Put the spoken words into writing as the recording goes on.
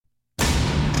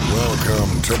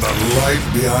to the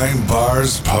Life Behind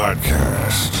Bars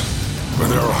podcast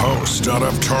with your host out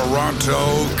of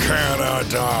Toronto,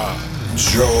 Canada,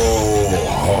 Joe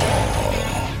Hall,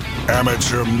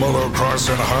 amateur motocross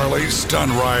and Harley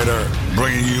stunt rider,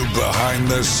 bringing you behind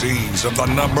the scenes of the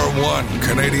 #1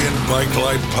 Canadian Bike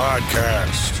Life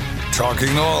podcast,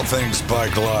 talking all things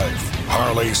bike life.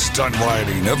 Harley stunt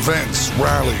riding, events,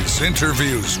 rallies,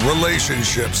 interviews,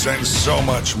 relationships, and so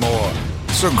much more.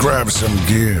 So grab some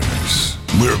gears.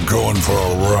 We're going for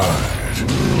a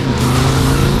ride.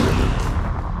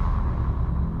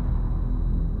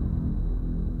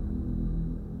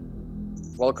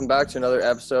 Welcome back to another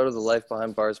episode of the Life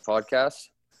Behind Bars podcast.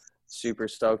 Super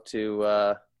stoked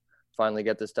to finally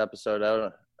get this episode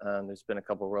out. There's been a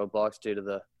couple roadblocks due to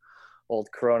the old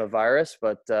coronavirus,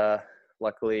 but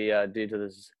luckily, due to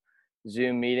this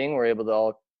Zoom meeting, we're able to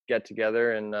all get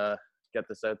together and get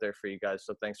this out there for you guys.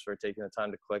 So thanks for taking the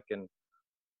time to click and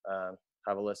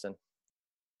have a listen.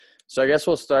 So I guess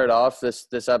we'll start off.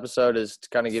 This episode is to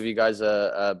kind of give you guys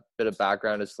a bit of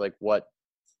background as to like what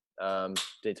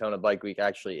Daytona Bike Week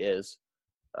actually is,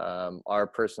 our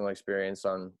personal experience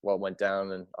on what went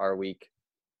down in our week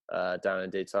down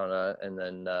in Daytona, and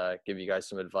then give you guys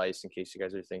some advice in case you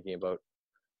guys are thinking about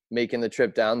making the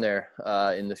trip down there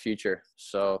in the future.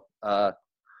 So I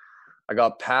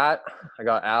got Pat, I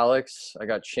got Alex, I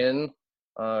got Chin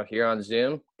here on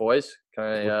Zoom. Boys, can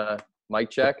I mic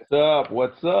check?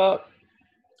 What's up?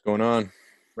 What's going on?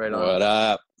 Right on. What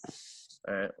up?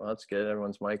 All right, well, that's good.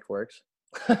 Everyone's mic works.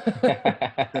 We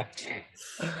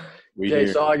Okay,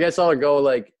 here. so I guess I'll go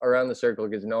like around the circle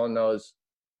because no one knows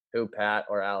who Pat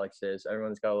or Alex is.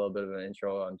 Everyone's got a little bit of an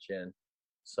intro on Chin.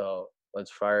 So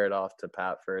let's fire it off to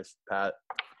Pat first. Pat,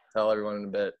 tell everyone a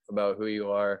bit about who you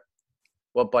are,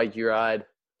 what bike you ride.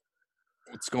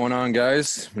 What's going on,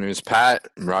 guys? My name is Pat.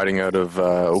 I'm riding out of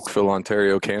Oakville,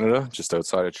 Ontario, Canada, just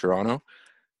outside of Toronto.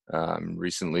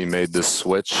 Recently made this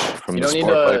switch from the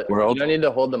sport bike world. You don't need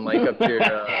to hold the mic up to your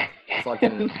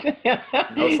fucking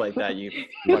nose like that, you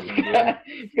fucking dude.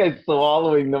 This guy's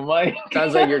swallowing the mic.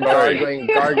 Sounds like you're gargling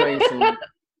some.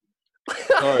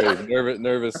 Sorry,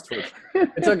 nervous twitch.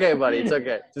 It's okay, buddy. It's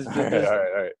okay. Just All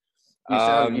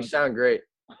right. you sound great.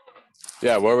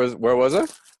 Yeah, where was I?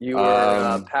 You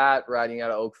were Pat riding out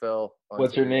of Oakville.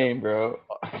 What's your name, bro?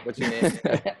 What's your name?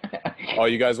 Oh,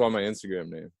 you guys want my Instagram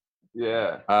name?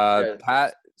 Yeah.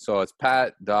 Pat. So it's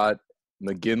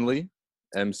Pat.McGinley,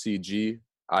 McGinli.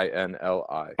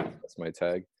 That's my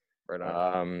tag. Right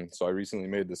on. So I recently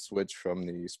made the switch from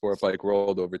the sport bike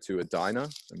world over to a Dyna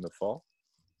in the fall.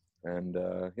 And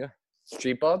yeah.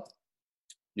 Street Bob?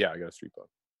 Yeah, I got a street bike.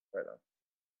 Right on.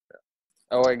 Yeah.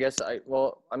 Oh, I guess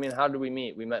how did we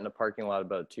meet? We met in a parking lot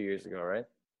about 2 years ago, right?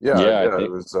 Yeah, it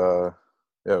was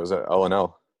at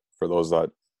L&L for those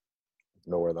that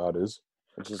know where that is.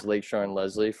 Which is Lakeshore and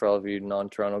Leslie for all of you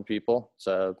non-Toronto people. It's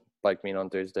a bike meet on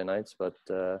Thursday nights. But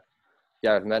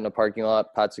yeah, I've met in a parking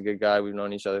lot. Pat's a good guy. We've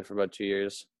known each other for about 2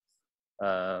 years.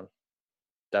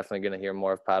 Definitely going to hear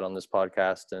more of Pat on this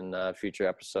podcast in future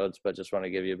episodes, but just want to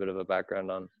give you a bit of a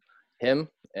background on him.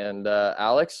 And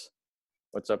Alex,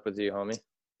 what's up with you, homie?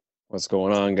 What's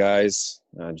going on, guys?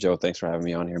 Joe, thanks for having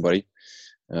me on here, buddy.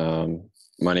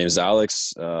 My name is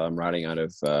Alex. I'm riding out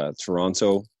of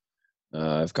Toronto.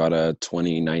 I've got a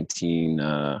 2019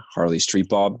 Harley Street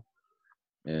Bob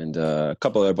and a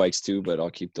couple other bikes too, but I'll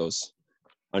keep those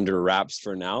under wraps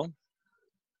for now.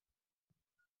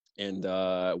 And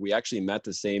we actually met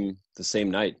the same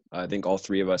night. I think all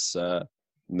three of us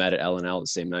met at L&L the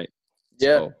same night.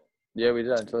 Yeah, So, yeah, we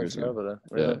did. I totally forgot about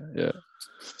that. yeah.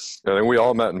 I think we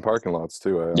all met in parking lots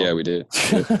too. Yeah, we did.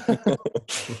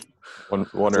 one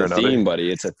It's or a another. theme, buddy.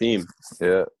 It's a theme.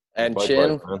 Yeah. And Bike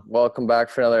Chin, life, man. welcome back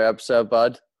for another episode,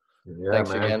 bud. Yeah, Thanks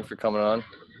man. again for coming on.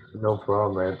 No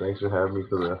problem, man. Thanks for having me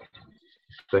for the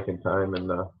second time, and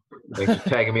thanks for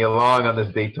tagging me along on this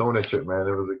Daytona trip, man.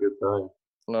 It was a good time.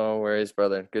 No worries,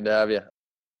 brother. Good to have you.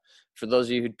 For those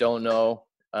of you who don't know,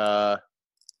 I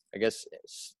guess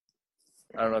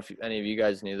I don't know if any of you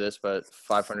guys knew this, but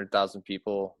 500,000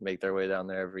 people make their way down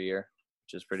there every year,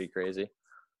 which is pretty crazy.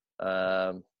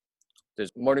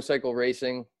 There's motorcycle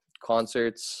racing,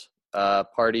 concerts,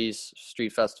 parties,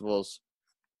 street festivals,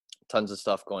 tons of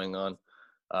stuff going on.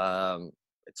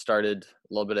 It started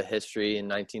a little bit of history in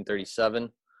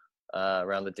 1937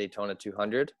 around the Daytona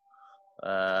 200.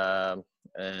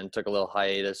 And took a little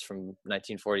hiatus from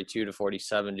 1942 to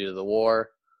 47 due to the war,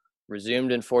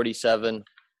 resumed in 47,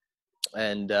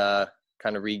 and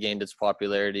kind of regained its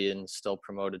popularity and still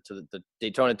promoted to the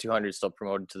Daytona 200 is still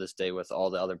promoted to this day with all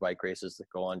the other bike races that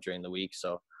go on during the week.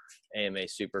 So AMA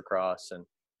Supercross, and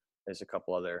there's a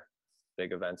couple other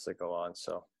big events that go on.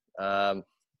 So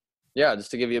Yeah,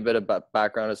 just to give you a bit of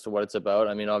background as to what it's about.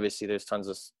 I mean, obviously there's tons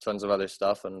of other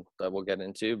stuff and that we'll get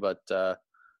into, but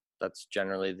that's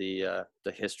generally the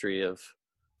history of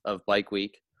Bike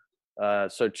Week.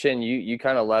 So Chin, you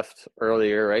kind of left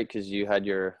earlier, right? Because you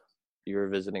were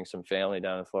visiting some family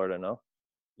down in Florida, no?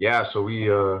 Yeah, so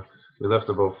we left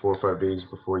about 4 or 5 days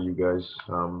before you guys.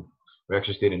 We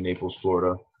actually stayed in Naples,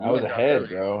 Florida. I was ahead,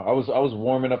 bro. I was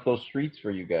warming up those streets for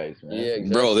you guys, man. Yeah,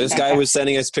 exactly. Bro, this guy was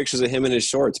sending us pictures of him in his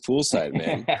shorts poolside,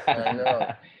 man. I know.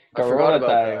 I Corona forgot about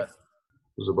time. that.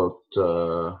 It was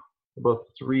about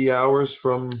 3 hours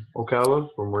from Ocala,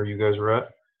 from where you guys were at,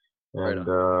 and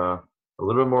a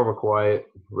little bit more of a quiet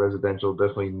residential.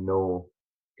 Definitely no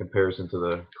comparison to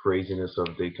the craziness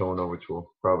of Daytona, which we'll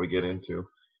probably get into.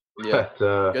 Yeah,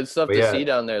 but, good stuff to see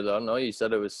down there, though. No, you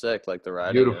said it was sick, like the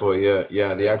riding. Beautiful,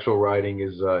 yeah. The actual riding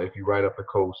is, if you ride up the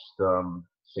coast,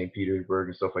 St. Petersburg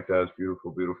and stuff like that, it's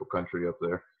beautiful, beautiful country up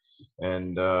there.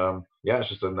 And it's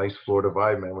just a nice Florida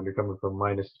vibe, man. When you're coming from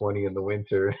 -20 in the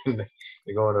winter and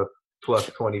you're going to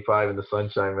 +25 in the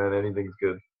sunshine, man, anything's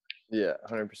good. Yeah,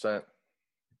 100%.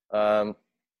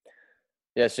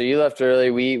 Yeah, so you left early.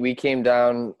 We came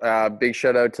down. Big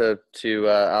shout out to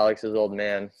Alex's old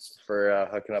man for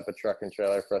hooking up a truck and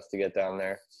trailer for us to get down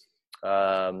there.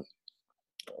 A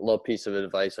little piece of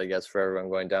advice, I guess, for everyone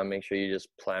going down: make sure you just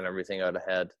plan everything out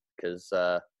ahead, because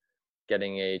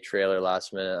getting a trailer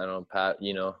last minute. I don't know, Pat,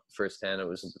 firsthand, it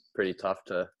was pretty tough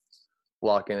to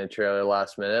lock in a trailer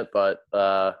last minute, but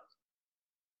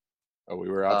we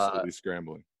were absolutely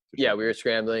scrambling. Yeah, we were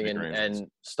scrambling,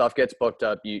 and stuff gets booked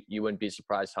up. You wouldn't be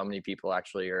surprised how many people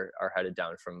actually are headed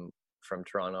down from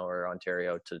Toronto or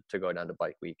Ontario to go down to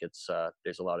Bike Week. It's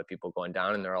there's a lot of people going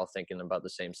down, and they're all thinking about the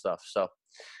same stuff. So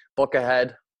book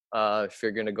ahead. If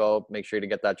you're going to go, make sure to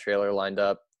get that trailer lined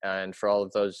up. And for all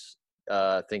of those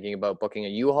thinking about booking a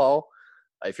U-Haul,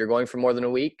 if you're going for more than a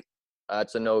week,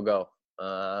 it's a no-go.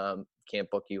 Can't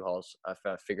book U-Hauls.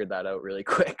 I figured that out really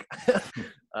quick.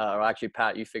 Or actually,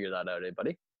 Pat, you figured that out,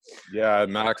 buddy? Yeah,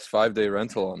 max 5-day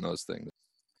rental on those things.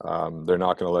 They're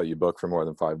not going to let you book for more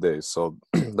than 5 days. So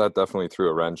that definitely threw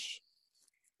a wrench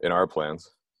in our plans.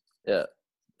 Yeah,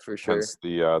 for sure. Hence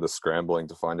the scrambling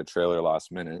to find a trailer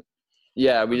last minute.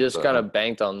 Yeah, we just kind of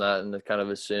banked on that and kind of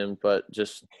assumed, but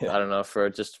just, I don't know, for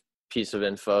just piece of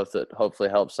info that hopefully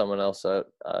helps someone else out,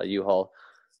 U-Haul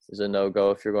is a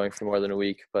no-go if you're going for more than a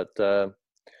week. But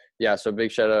yeah, so big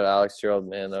shout out to Alex, your old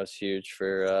man. That was huge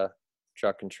for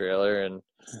truck and trailer. And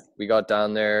we got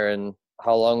down there, and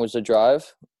how long was the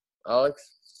drive,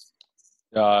 Alex?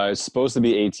 It's supposed to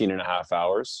be 18 and a half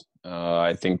hours.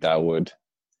 I think that would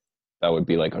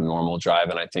be like a normal drive.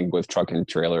 And I think with truck and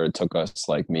trailer, it took us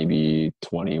like maybe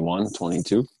 21,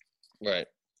 22. Right.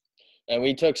 And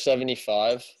we took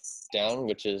 75 down,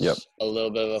 which is a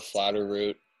little bit of a flatter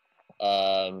route.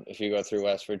 If you go through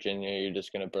West Virginia, you're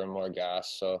just going to burn more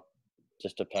gas. So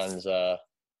just depends,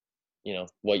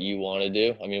 what you want to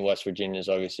do. I mean, West Virginia is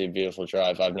obviously a beautiful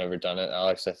drive. I've never done it.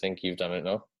 Alex, I think you've done it,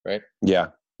 no? Right? Yeah,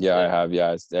 I have.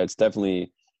 Yeah, it's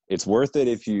definitely, it's worth it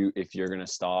if you're going to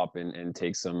stop and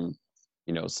take some,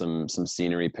 some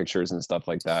scenery pictures and stuff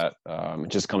like that. It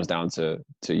just comes down to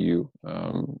you.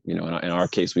 In our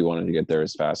case, we wanted to get there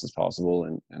as fast as possible,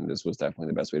 and this was definitely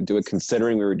the best way to do it,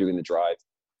 considering we were doing the drive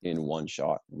in one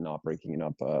shot, not breaking it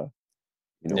up,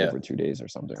 over 2 days or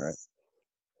something, right?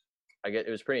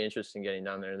 It was pretty interesting getting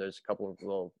down there. There's a couple of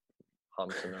little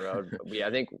humps in the road. But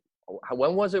I think,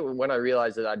 when was it when I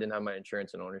realized that I didn't have my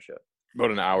insurance and ownership?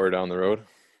 About an hour down the road.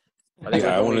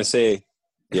 I want to say,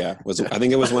 I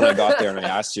think it was when I got there and I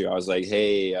asked you, I was like,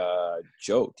 hey,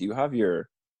 Joe, do you have your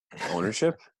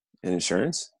ownership and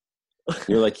insurance?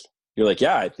 You're like,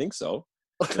 yeah, I think so.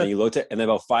 And then you looked at, and then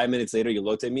about 5 minutes later, you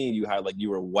looked at me and you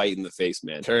were white in the face,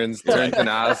 man. Turns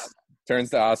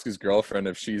to ask his girlfriend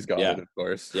if she's got it, of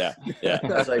course. Yeah. I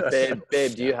was like, babe,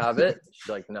 do you have it? She's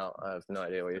like, no, I have no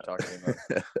idea what you're talking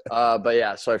about. But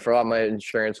yeah, so I forgot my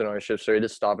insurance and ownership. So we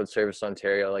just stopped at Service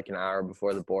Ontario like an hour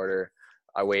before the border.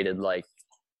 I waited it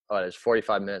was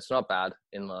 45 minutes. Not bad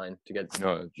in line to get.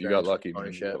 No, you got lucky.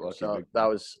 Ownership. So that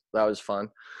was fun.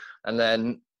 And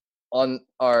then on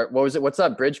our, what's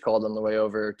that bridge called on the way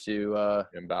over to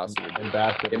Ambassador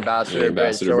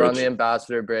Bridge. So we're on the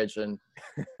Ambassador Bridge, and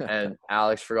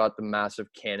Alex forgot the massive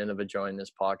cannon of a joint in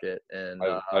his pocket. And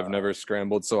I've never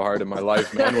scrambled so hard in my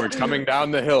life, man. We're coming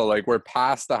down the hill, like we're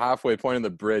past the halfway point of the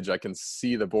bridge. I can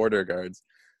see the border guards,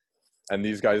 and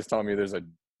these guys tell me there's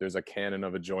a cannon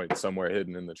of a joint somewhere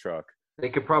hidden in the truck. They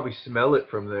could probably smell it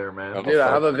from there, man. Dude,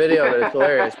 I have a video that it's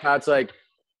hilarious. Pat's like,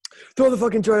 throw the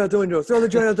fucking joint out the window. Throw the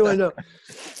joint out the window.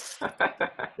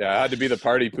 Yeah, I had to be the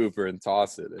party pooper and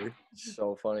toss it. Eh?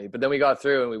 So funny. But then we got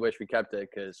through, and we wish we kept it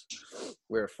because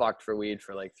we were fucked for weed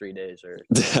for like 3 days or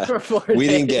or 4 We days.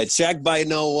 didn't get checked by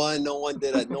no one. No one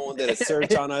did a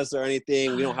search on us or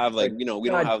anything. We don't have we don't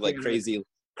God have like damn it.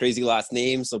 crazy last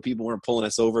names, so people weren't pulling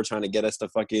us over trying to get us to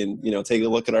fucking take a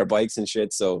look at our bikes and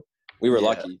shit. So we were Yeah.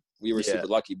 lucky. We were super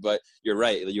lucky. But you're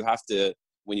right. You have to,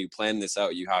 when you plan this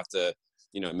out, you have to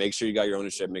make sure you got your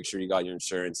ownership, make sure you got your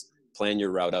insurance, plan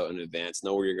your route out in advance,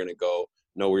 know where you're gonna go,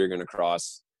 know where you're gonna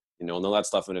cross. Know that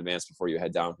stuff in advance before you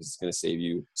head down, because it's going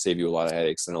to save you a lot of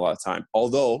headaches and a lot of time.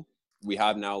 Although we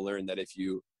have now learned that if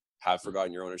you have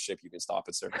forgotten your ownership, you can stop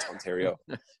at Circuits Ontario,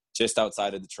 just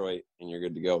outside of Detroit, and you're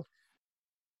good to go.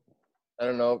 I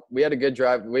don't know. We had a good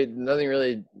drive. Nothing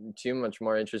really too much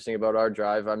more interesting about our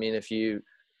drive. I mean, if you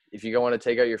want to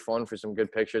take out your phone for some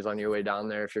good pictures on your way down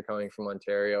there, if you're coming from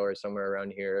Ontario or somewhere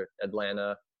around here,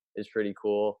 Atlanta is pretty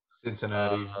cool.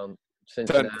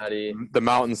 Cincinnati. The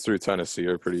mountains through Tennessee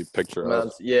are pretty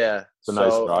picturesque. Yeah. It's a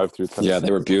nice drive through Tennessee. Yeah,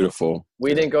 they were beautiful.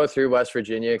 We didn't go through West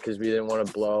Virginia because we didn't want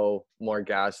to blow more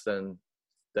gas than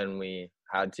we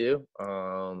had to.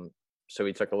 So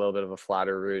we took a little bit of a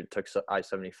flatter route, took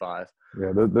I-75.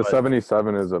 Yeah, the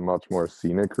 77 is a much more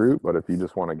scenic route, but if you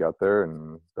just want to get there,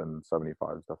 then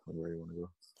 75 is definitely where you want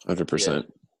to go. 100%.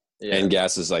 Yeah. And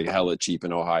gas is like hella cheap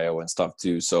in Ohio and stuff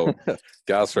too. So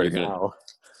gas right now.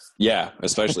 Yeah,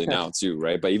 especially now too,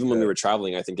 right? But even when we were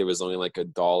traveling, I think it was only like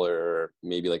 $1,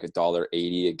 maybe like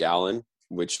 $1.80 a gallon,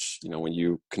 which, when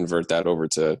you convert that over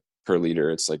to per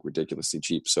liter, it's like ridiculously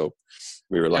cheap. So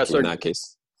we were lucky in that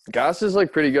case. Gas is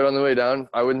like pretty good on the way down.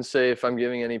 I wouldn't say, if I'm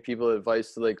giving any people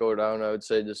advice to like go down, I would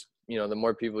say just, the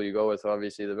more people you go with,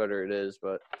 obviously the better it is.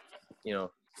 But,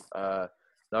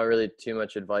 not really too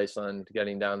much advice on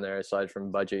getting down there aside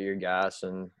from budget your gas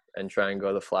and try and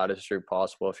go the flattest route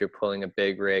possible. If you're pulling a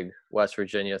big rig, West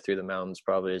Virginia through the mountains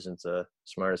probably isn't the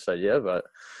smartest idea, but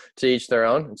to each their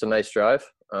own. It's a nice drive.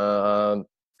 And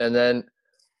then,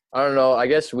 I don't know, I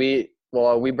guess we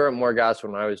burnt more gas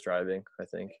when I was driving, I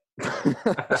think.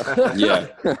 Yeah.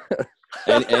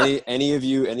 And any of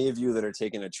you that are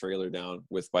taking a trailer down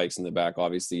with bikes in the back,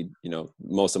 obviously,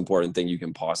 most important thing you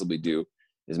can possibly do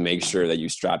is make sure that you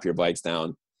strap your bikes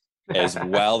down as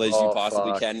well as you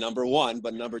possibly can, number one.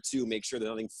 But number two, make sure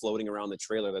there's nothing floating around the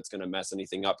trailer that's going to mess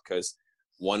anything up, because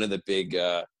one of the big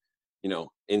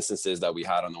instances that we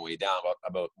had on the way down,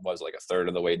 about was like a third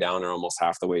of the way down or almost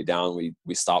half the way down,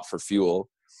 we stopped for fuel.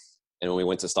 And when we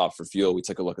went to stop for fuel, we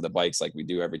took a look at the bikes like we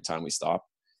do every time we stop.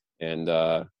 And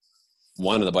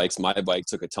one of the bikes, my bike,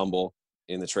 took a tumble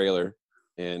in the trailer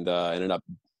and ended up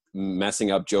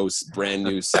messing up Joe's brand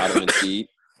new Saddleman seat.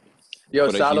 Yo,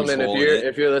 Saddleman,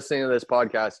 if you're listening to this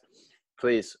podcast,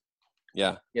 please,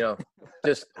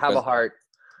 just have a heart.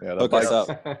 Yeah, hook us up.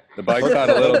 The bikes had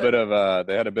a little bit of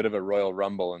they had a bit of a Royal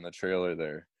Rumble in the trailer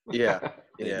there. Yeah,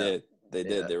 They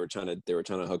did. They were trying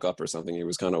to hook up or something. It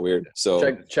was kind of weird.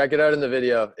 So check it out in the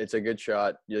video. It's a good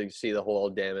shot. You see the whole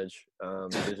damage.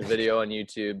 There's a video on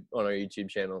YouTube, on our YouTube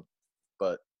channel,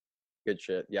 but good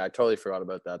shit. Yeah, I totally forgot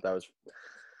about that.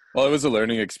 Well, it was a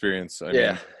learning experience. I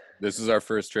mean, this is our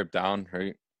first trip down,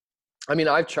 right? I mean,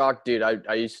 I've chalked, dude. I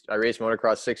raced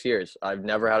motocross 6 years. I've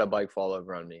never had a bike fall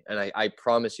over on me. And I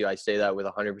promise you, I say that with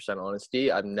 100%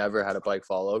 honesty. I've never had a bike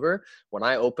fall over. When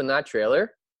I opened that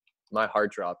trailer, my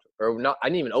heart dropped. Or not, I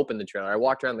didn't even open the trailer. I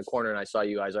walked around the corner and I saw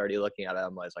you guys already looking at it. I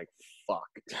was like, fuck.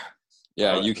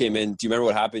 Yeah, you came in. Do you remember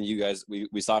what happened? You guys, we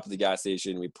stopped at the gas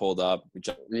station. We pulled up. We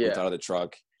jumped out of the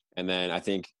truck. And then I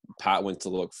think Pat went to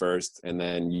look first. And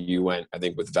then you went, I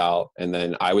think, with Val. And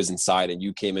then I was inside and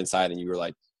you came inside and you were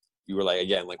like,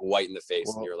 again, like white in the face.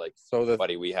 Well, and you were like,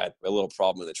 buddy, we had a little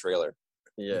problem in the trailer.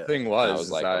 Yeah. The thing was, I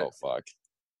was like, oh, fuck.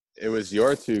 It was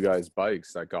your two guys'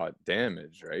 bikes that got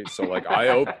damaged, right? So like I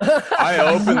open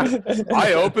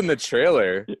the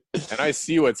trailer and I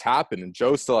see what's happened, and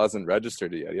Joe still hasn't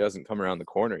registered it yet. He hasn't come around the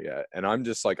corner yet. And I'm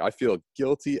just like, I feel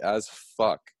guilty as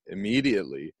fuck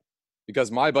immediately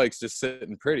because my bike's just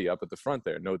sitting pretty up at the front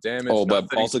there. No damage. Oh, but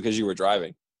also because you were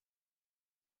driving.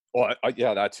 Well,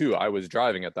 yeah, that too. I was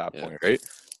driving at that point, right?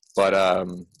 But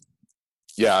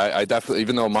I definitely,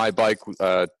 even though my bike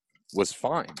was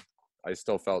fine, I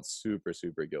still felt super,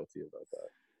 super guilty about that.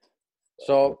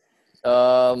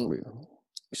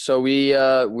 So we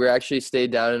actually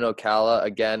stayed down in Ocala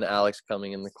again. Alex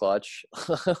coming in the clutch.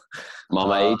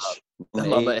 Mama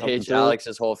H,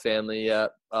 Alex's whole family,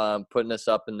 putting us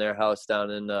up in their house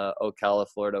down in Ocala,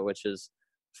 Florida, which is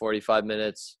 45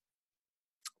 minutes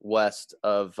west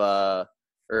of, or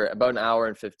about an hour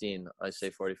and 15. I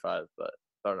say 45, but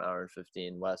about an hour and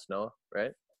 15 west. No,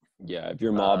 right? Yeah, if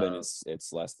you're mobbing,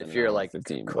 it's less than if an you're hour, like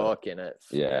 15. cooking it.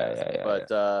 Yeah. But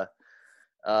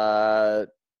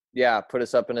put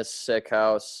us up in a sick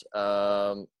house.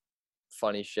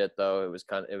 Funny shit though,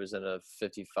 it was in a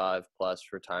 55 plus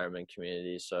retirement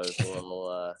community, so it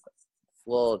was a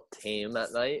little tame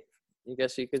at night, I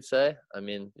guess you could say. I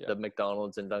mean, the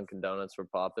McDonald's and Dunkin' Donuts were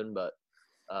popping, but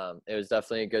it was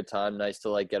definitely a good time. Nice to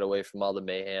like get away from all the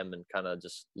mayhem and kind of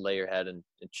just lay your head and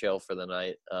chill for the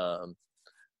night.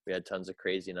 We had tons of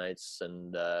crazy nights,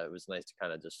 and it was nice to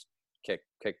kind of just kick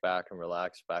back and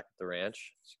relax back at the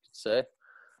ranch, as you could say.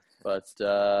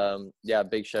 But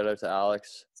big shout out to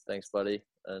Alex. Thanks, buddy,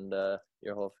 and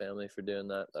your whole family for doing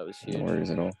that. That was huge. No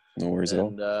worries at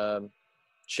all. And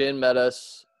Chin met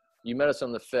us. You met us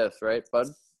on the 5th, right, bud?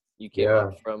 You came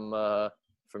up from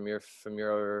your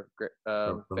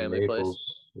From family Naples. place.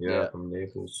 Yeah, from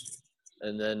Naples.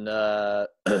 And then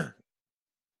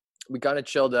we kind of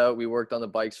chilled out. We worked on the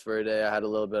bikes for a day. I had a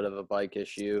little bit of a bike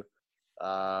issue.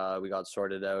 We got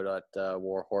sorted out at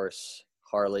Warhorse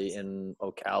Harley in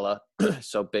Ocala.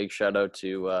 So big shout out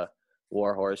to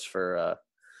Warhorse for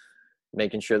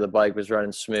making sure the bike was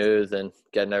running smooth and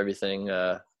getting everything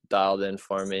dialed in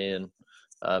for me. And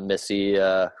Missy,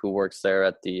 who works there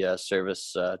at the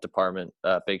service department,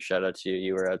 big shout out to you.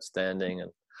 You were outstanding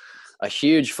and a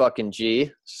huge fucking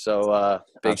G. So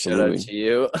big Absolutely. shout out to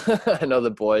you. I know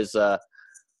the boys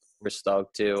were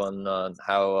stoked too on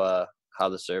how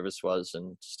the service was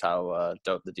and just how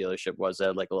dope the dealership was. They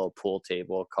had like a little pool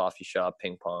table, coffee shop,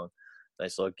 ping pong,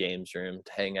 nice little games room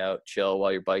to hang out, chill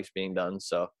while your bike's being done.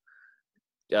 So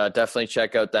definitely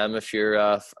check out them if you're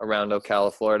around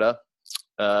Ocala, Florida.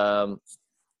 And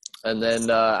then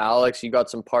Alex, you got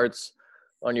some parts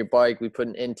on your bike. We put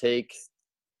an intake,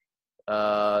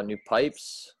 new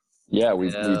pipes. Yeah,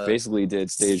 we basically did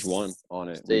stage 1 on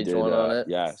it. Stage 1 on it.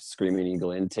 Yeah, Screaming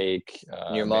Eagle intake.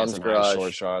 In your mom's garage.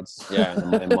 Short shots. Yeah,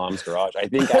 in mom's garage. I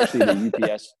think actually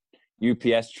the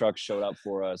UPS truck showed up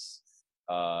for us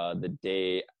the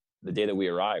day that we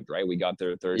arrived. Right, we got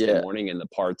there Thursday morning, and the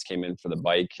parts came in for the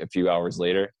bike a few hours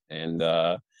later. And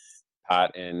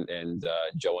Pat and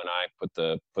Joe and I put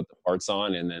the parts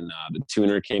on, and then the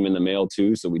tuner came in the mail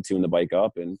too. So we tuned the bike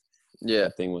up, and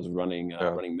that thing was running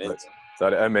mint.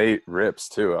 That M8 rips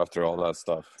too after all that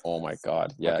stuff. Oh my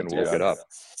God! Yeah, I can look it up.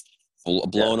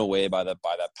 Blown away by that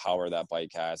power that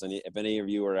bike has. And if any of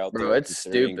you are out there it's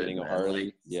considering stupid, getting a man.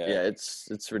 Harley,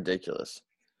 it's ridiculous.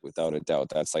 Without a doubt,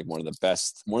 that's like one of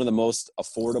the most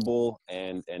affordable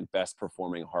and best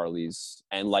performing Harleys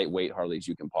and lightweight Harleys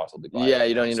you can possibly buy. Yeah,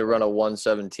 you don't need to run a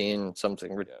 117,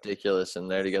 something ridiculous in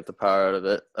there to get the power out of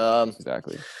it.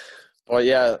 Exactly. Well,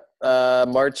 yeah,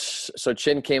 March. So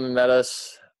Chin came and met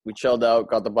us. We chilled out,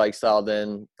 got the bike styled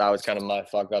in. That was kind of my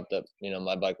fuck up that,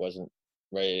 my bike wasn't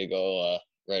ready to go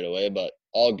right away, but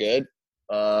all good.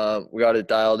 We got it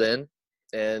dialed in,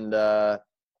 and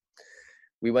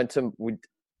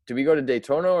did we go to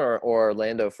Daytona or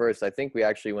Orlando first? I think we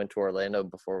actually went to Orlando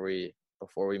before we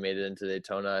made it into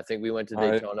Daytona. I think we went to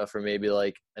Daytona for maybe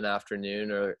like an afternoon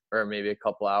or maybe a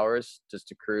couple hours just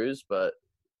to cruise, but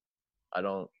I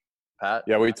don't. Pat?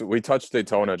 Yeah, we touched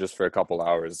Daytona just for a couple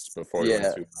hours before we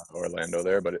went to Orlando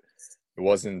there, but it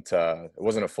wasn't a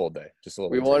full day. Just a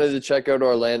little. We wanted to check out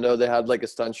Orlando. They had like a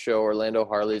stunt show. Orlando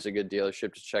Harley's a good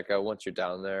dealership to check out once you're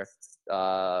down there.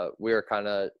 We were kind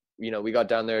of, we got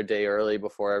down there a day early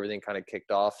before everything kind of kicked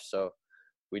off, so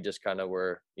we just kind of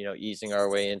were, easing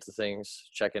our way into things,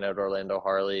 checking out Orlando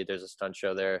Harley. There's a stunt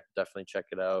show there. Definitely check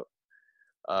it out.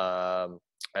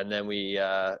 And then we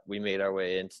made our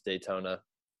way into Daytona.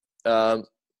 So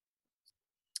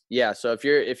if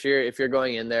you're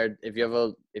going in there, if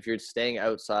you're staying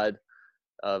outside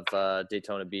of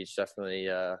Daytona Beach, definitely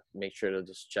make sure to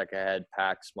just check ahead,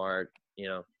 pack smart.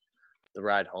 The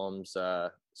ride homes,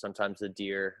 sometimes the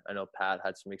deer. I know Pat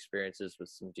had some experiences with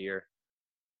some deer.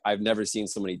 I've never seen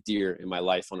so many deer in my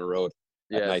life on the road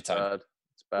at nighttime.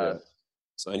 It's bad. Yeah.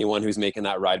 So anyone who's making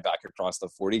that ride back across the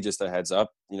 40, just a heads up,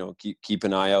 keep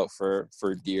an eye out for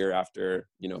deer after,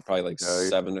 probably like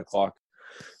 7 o'clock.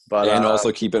 But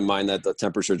also keep in mind that the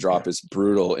temperature drop is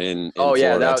brutal in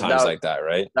Florida at times like that,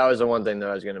 right? That was the one thing that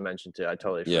I was going to mention too. I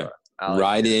totally forgot.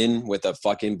 Ride in with a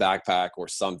fucking backpack or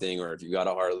something, or if you got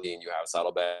a Harley and you have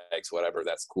saddlebags, whatever,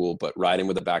 that's cool. But ride in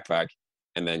with a backpack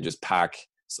and then just pack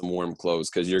some warm clothes,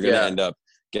 because you're going to end up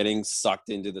getting sucked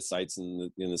into the sights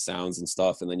and the sounds and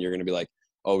stuff. And then you're going to be like,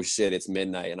 oh shit, it's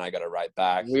midnight and I got to ride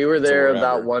back. We were there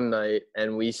that one night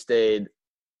and we stayed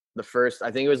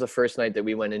I think it was the first night that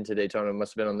we went into Daytona. It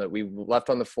must have been we left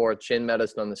on the 4th. Chin met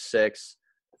us on the 6th,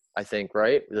 I think,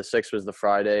 right? The 6th was the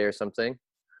Friday or something.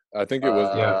 I think it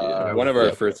was one of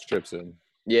our first trips in.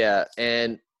 Yeah,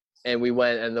 and And we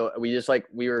went and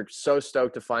we were so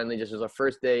stoked to finally, just as our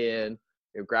first day in,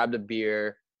 we grabbed a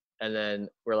beer, and then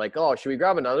we're like, oh, should we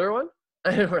grab another one?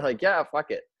 And we're like, yeah,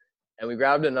 fuck it. And we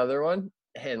grabbed another one,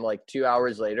 and like 2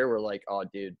 hours later, we're like, oh,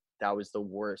 dude, that was the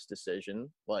worst decision.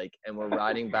 Like, and we're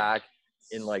riding back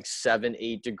in like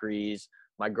 7-8 degrees.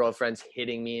 My girlfriend's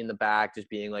hitting me in the back, just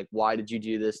being like, why did you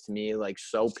do this to me? Like,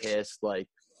 so pissed. Like,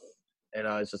 and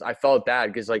I felt bad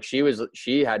because like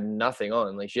she had nothing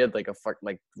on. Like, she had like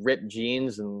ripped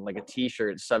jeans and like a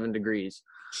t-shirt, 7 degrees.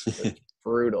 It was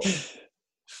brutal.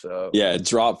 So yeah, it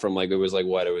dropped from like, it was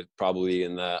probably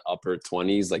in the upper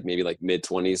 20s, like maybe like mid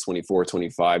 20s, 24,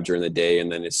 25 during the day.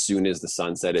 And then as soon as the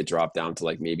sun set, it dropped down to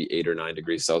like maybe 8 or 9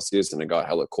 degrees Celsius, and it got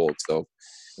hella cold. So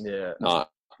yeah,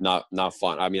 not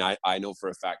fun. I mean, I know for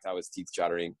a fact I was teeth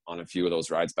chattering on a few of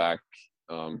those rides back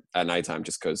at nighttime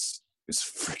just because it was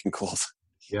freaking cold.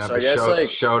 Yeah, so I guess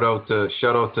shout out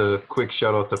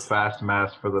to Fast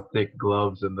Mask for the thick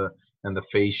gloves and the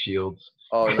face shields.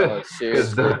 Oh no,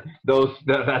 seriously. Because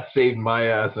that saved my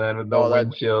ass, man, with no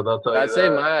windshield. I'll tell you that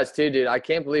saved my ass too, dude. I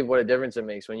can't believe what a difference it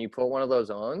makes when you put one of those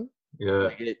on. Yeah,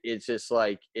 like it's just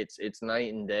like it's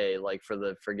night and day. Like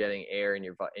for getting air in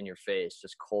your face,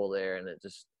 just cold air, and it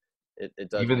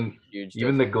does make a huge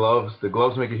even difference. the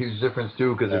gloves make a huge difference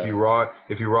too. Because if you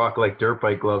rock like dirt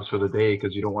bike gloves for the day,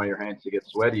 because you don't want your hands to get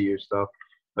sweaty or stuff,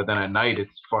 but then at night it's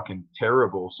fucking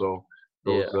terrible. So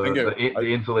those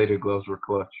the insulated gloves were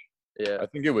clutch. Yeah, I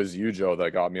think it was you, Joe,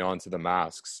 that got me onto the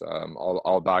masks.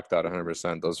 I'll back that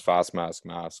 100%. Those fast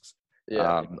masks.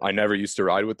 Yeah. I never used to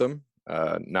ride with them.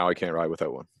 Now I can't ride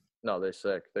without one. No, they're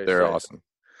sick. They're sick. Awesome.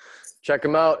 Check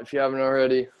them out if you haven't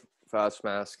already. Fast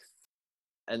Mask.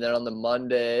 And then on the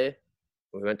Monday,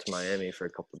 we went to Miami for a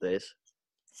couple of days,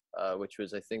 which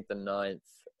was I think the 9th.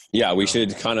 Yeah, we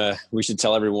should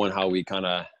tell everyone how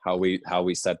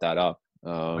we set that up.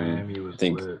 Miami was I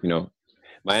think lit.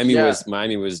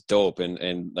 Miami was dope,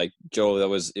 and like Joe,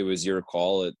 it was your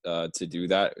call to do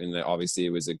that, and obviously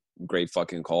it was a great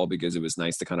fucking call because it was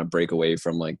nice to kind of break away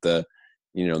from like the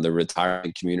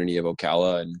retirement community of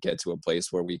Ocala and get to a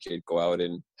place where we could go out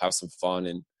and have some fun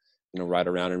and ride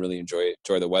around and really enjoy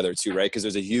the weather too, right? Because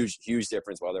there's a huge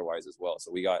difference weather-wise as well.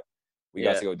 So we got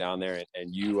to go down there,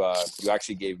 and you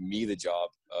actually gave me the job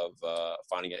of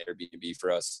finding an Airbnb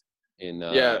for us in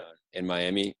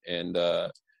Miami, and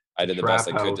I did the best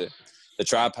I could to the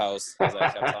trap house, as I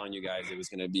kept telling you guys it was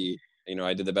going to be.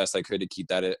 I did the best I could to keep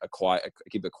that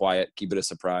keep it quiet, keep it a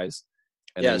surprise.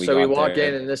 And so we walk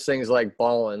in and this thing's like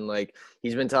balling. Like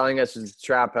he's been telling us it's a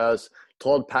trap house.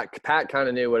 Told Pat kind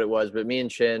of knew what it was, but me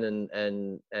and Chin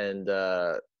and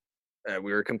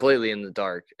we were completely in the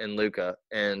dark, and Luca,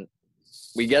 and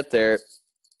we get there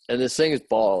and this thing is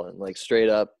balling, like straight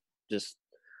up, just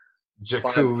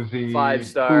jacuzzi,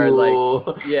 5-star, pool.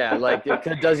 like like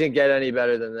it doesn't get any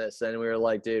better than this. And we were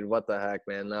like, dude, what the heck,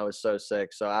 man, that was so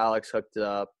sick. So Alex hooked it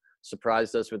up,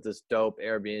 surprised us with this dope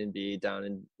Airbnb down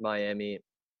in Miami,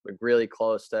 like really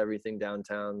close to everything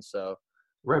downtown. So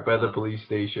right by the police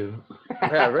station.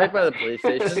 Yeah, right by the police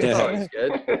station. It's always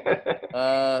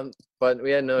good. But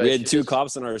we had we had 2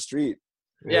 cops on our street.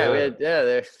 Yeah,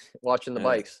 they're watching the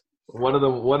bikes. One of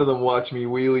them watched me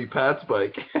wheelie Pat's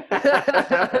bike.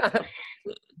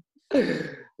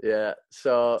 Yeah.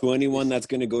 So to anyone that's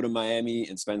going to go to Miami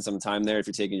and spend some time there, if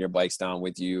you're taking your bikes down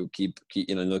with you, keep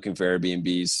looking for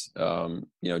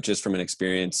Airbnbs. Just from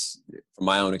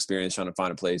my own experience trying to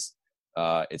find a place,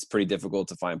 it's pretty difficult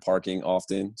to find parking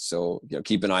often. So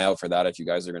keep an eye out for that if you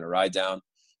guys are going to ride down,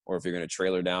 or if you're going to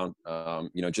trailer down.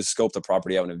 Just scope the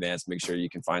property out in advance. Make sure you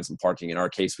can find some parking. In our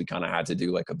case, we kind of had to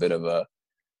do like a bit of a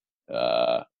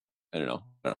I don't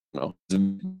know. It's a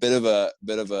bit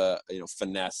of a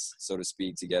finesse, so to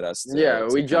speak, to get us.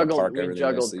 We juggled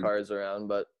cars around,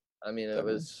 but I mean, it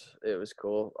was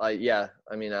cool.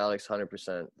 Alex,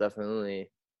 100%, definitely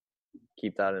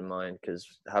keep that in mind, because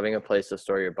having a place to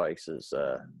store your bikes is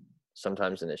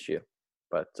sometimes an issue,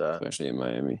 but especially in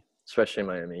Miami.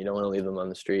 You don't want to leave them on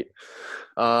the street.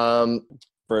 For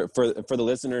the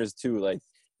listeners too, like,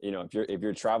 if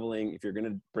you're traveling, if you're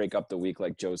going to break up the week,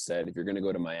 like Joe said, if you're going to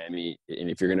go to Miami, and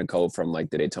if you're going to go from like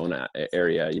the Daytona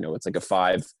area, it's like a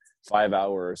 5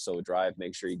 hour or so drive,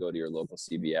 make sure you go to your local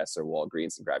CVS or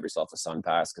Walgreens and grab yourself a Sun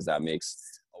Pass, because that makes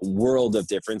a world of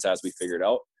difference, as we figured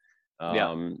out.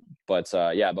 But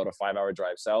about a 5 hour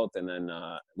drive south, and then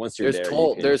once you're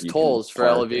there's tolls for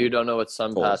all of you who don't know what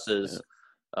Sun Pass is.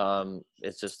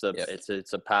 It's just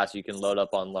it's a pass you can load up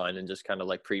online and just kind of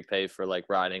like prepay for like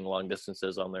riding long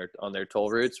distances on their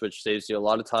toll routes, which saves you a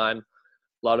lot of time,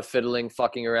 a lot of fiddling,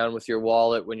 fucking around with your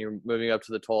wallet when you're moving up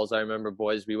to the tolls. I remember,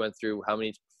 boys, we went through how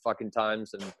many fucking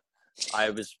times, and I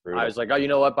was Brutal. like, oh, you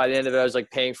know what? By the end of it, I was like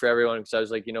paying for everyone because I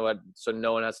was like, you know what? So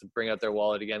no one has to bring out their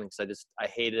wallet again because I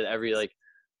hated every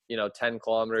 10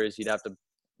 kilometers. You'd have to,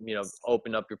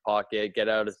 open up your pocket, get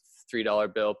out a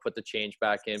 $3 bill, put the change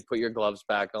back in, put your gloves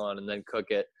back on, and then cook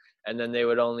it. And then they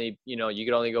would only, you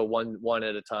could only go one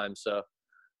at a time. So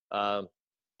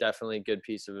definitely a good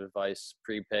piece of advice.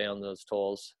 Prepay on those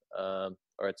tolls,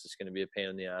 or it's just going to be a pain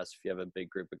in the ass if you have a big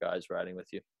group of guys riding with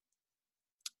you.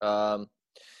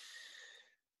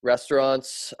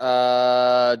 Restaurants,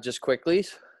 just quickly,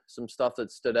 some stuff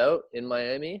that stood out in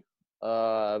Miami.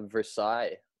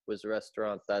 Versailles was a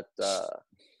restaurant that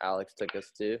Alex took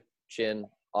us to. Chin,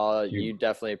 you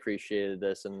definitely appreciated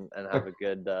this and have a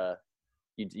good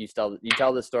you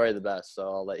tell the story the best, so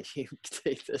I'll let you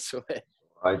take this away.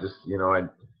 I just,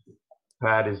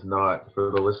 Pat is not, for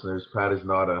the listeners, Pat is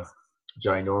not a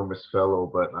ginormous fellow,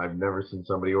 but I've never seen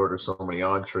somebody order so many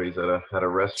entrees at a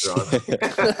restaurant.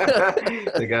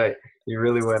 The guy, he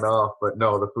really went off. But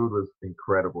no, the food was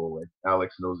incredible. Like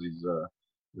Alex knows he's a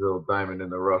little diamond in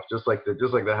the rough, just like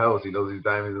the house. He knows he's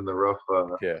diamonds in the rough.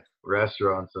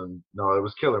 Restaurants, and no, it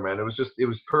was killer, man. It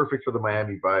was perfect for the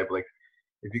Miami vibe. Like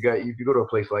if you go to a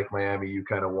place like Miami, you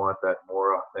kind of want that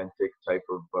more authentic type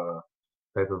of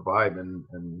vibe,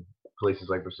 and places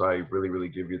like Versailles really, really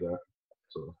give you that.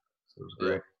 So it was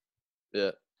great.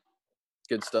 Yeah,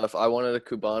 good stuff. I wanted a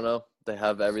Cubano. They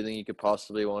have everything you could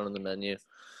possibly want on the menu.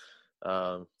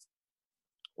 What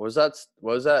was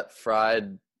that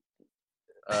fried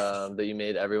that you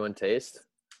made everyone taste?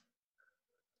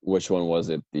 Which one was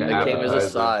it? It came as a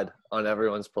side on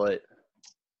everyone's plate.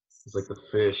 It's like the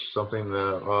fish, something.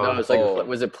 No, it's like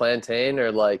was it plantain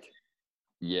or like?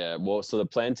 Yeah, well, so the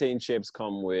plantain chips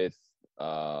come with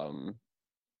ceviche,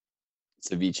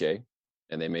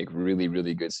 and they make really,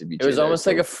 really good ceviche. It was almost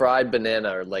like a fried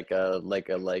banana or like a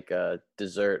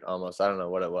dessert almost. I don't know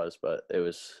what it was, but it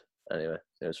was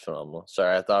phenomenal.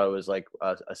 Sorry, I thought it was like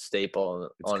a staple.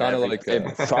 It's kind of like it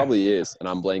probably is, and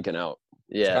I'm blanking out.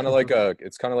 Yeah,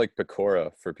 it's kind of like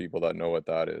pakora for people that know what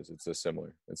that is. It's it's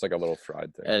like a little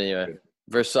fried thing. Anyway,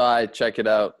 Versailles, check it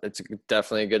out. It's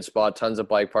definitely a good spot. Tons of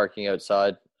bike parking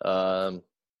outside.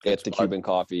 Get the Cuban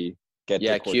coffee.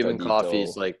 Cuban coffee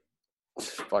is like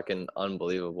fucking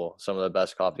unbelievable. Some of the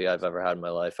best coffee I've ever had in my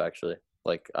life, actually.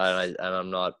 Like,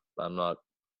 I'm not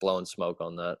blowing smoke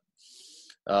on that.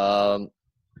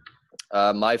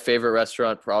 My favorite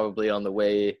restaurant probably on the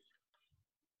way.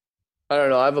 I don't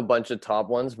know. I have a bunch of top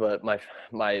ones, but my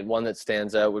one that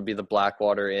stands out would be the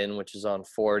Blackwater Inn, which is on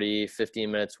 15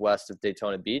 minutes west of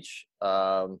Daytona Beach.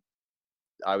 Alex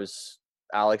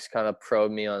kind of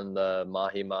probed me on the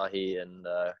mahi and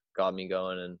got me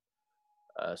going, and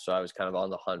so I was kind of on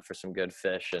the hunt for some good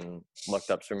fish and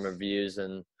looked up some reviews.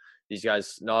 And these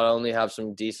guys not only have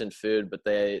some decent food, but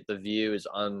the view is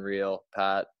unreal.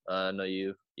 Pat, I know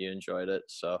you enjoyed it,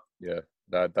 so yeah.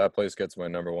 That place gets my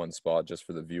number one spot just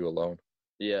for the view alone.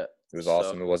 Yeah. It was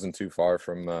awesome. It wasn't too far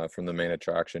from the main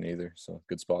attraction either. So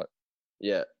good spot.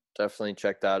 Yeah, definitely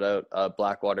check that out.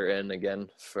 Blackwater Inn again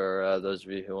for those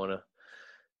of you who want to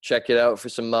check it out for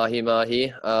some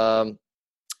mahi. And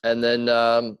then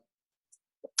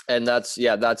and that's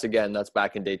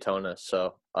back in Daytona.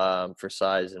 So for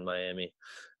size in Miami.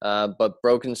 But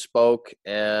Broken Spoke,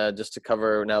 just to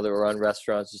cover, now that we're on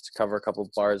restaurants, just to cover a couple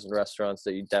bars and restaurants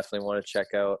that you definitely want to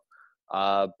check out.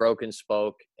 Broken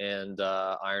Spoke and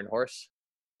Iron Horse.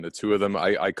 The two of them,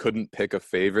 I couldn't pick a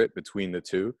favorite between the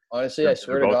two. Honestly, I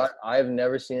swear to God, I have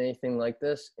never seen anything like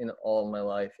this in all of my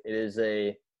life.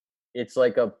 It's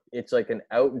like an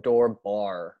outdoor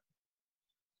bar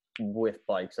with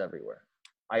bikes everywhere.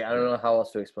 I don't know how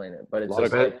else to explain it, but it's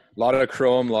a lot of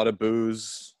chrome, a lot of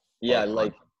booze. Yeah,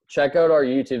 like check out our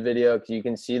YouTube video because you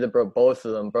can see both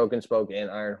of them, Broken Spoke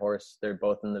and Iron Horse. They're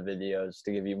both in the videos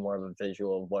to give you more of a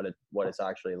visual of what it's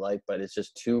actually like. But it's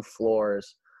just 2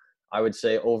 floors, I would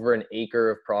say over an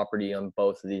acre of property on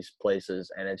both of these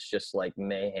places, and it's just like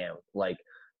mayhem. Like,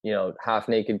 half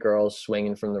naked girls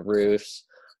swinging from the roofs.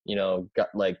 Got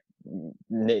like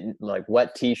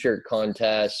wet t-shirt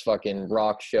contests, fucking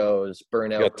rock shows,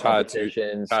 burnout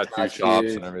competitions, tattoo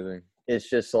shops and everything. It's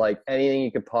just like anything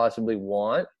you could possibly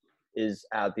want is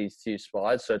at these 2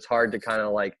 spots. So it's hard to kind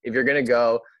of like, if you're going to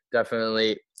go,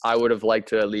 definitely I would have liked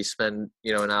to at least spend,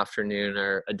 an afternoon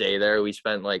or a day there. We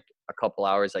spent like a couple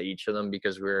hours at each of them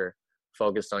because we were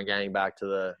focused on getting back to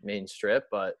the main strip,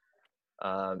 but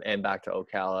and back to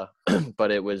Ocala.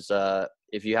 But it was,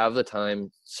 if you have the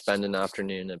time, spend an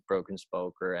afternoon at Broken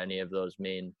Spoke or any of those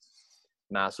main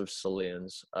massive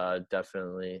saloons.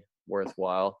 Definitely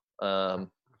worthwhile. I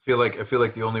feel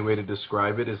like the only way to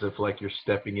describe it is if like you're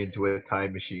stepping into a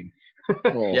time machine.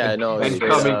 Yeah, no,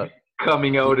 and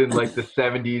coming out in like the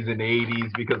 70s and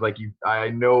 80s because like I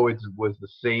know it was the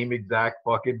same exact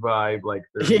fucking vibe like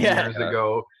 30 years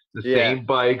ago. The same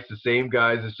bikes, the same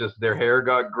guys. It's just their hair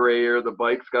got grayer. The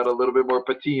bikes got a little bit more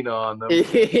patina on them.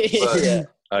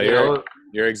 But,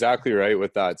 you're exactly right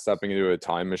with that stepping into a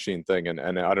time machine thing. And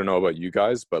I don't know about you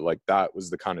guys, but like that was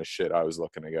the kind of shit I was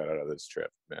looking to get out of this trip,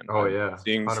 man. Oh yeah.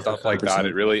 Seeing 100%. stuff like that,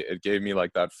 it gave me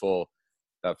like that full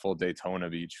Daytona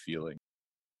Beach feeling.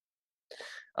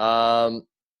 And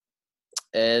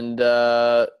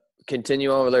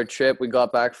continue on with our trip. We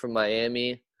got back from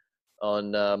Miami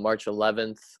on March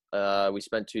 11th. We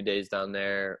spent 2 days down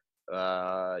there.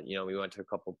 We went to a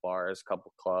couple bars,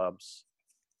 couple clubs,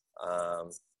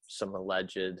 some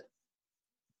alleged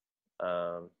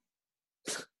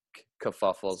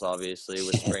kerfuffles, obviously,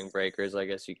 with spring breakers, I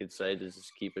guess you could say, to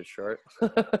just keep it short.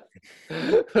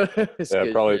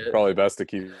 Probably best to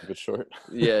keep it short.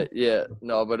 Yeah.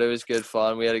 No, but it was good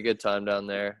fun. We had a good time down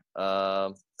there.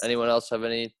 Anyone else have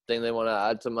anything they want to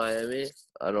add to Miami?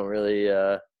 I don't really.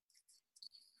 I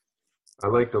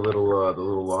like the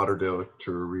little Lauderdale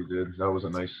tour we did. That was a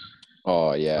nice.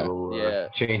 Oh yeah. Little,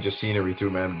 change of scenery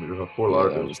too, man. Fort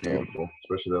Lauderdale was beautiful,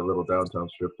 especially that little downtown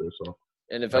strip there. So.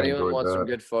 And if anyone wants some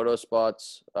good photo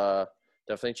spots,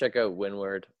 definitely check out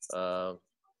Windward.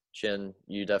 Chin,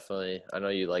 you definitely, I know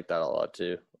you like that a lot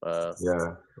too.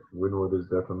 Yeah, Windward is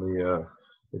definitely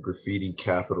the graffiti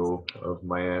capital of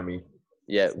Miami.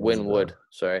 Yeah, Wynwood,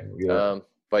 sorry. Yeah.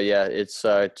 But yeah, it's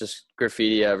just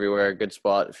graffiti everywhere. Good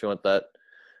spot if you want that,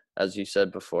 as you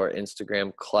said before,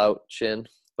 Instagram clout, Chin.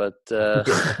 But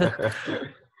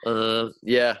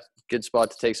yeah, good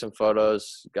spot to take some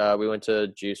photos. We went to a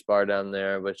juice bar down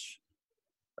there, which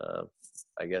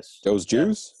I guess. Joe's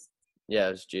Juice? Yeah,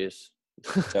 it was juice.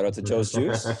 Shout out to Joe's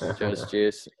Juice. Joe's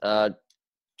Juice.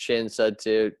 Chin said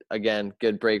too, again,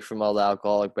 good break from all the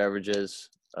alcoholic beverages.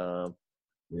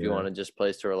 If you want to just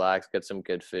place to relax, get some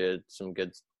good food, some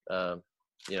good,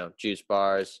 juice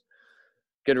bars,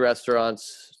 good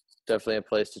restaurants, definitely a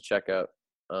place to check out.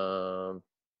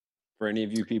 For any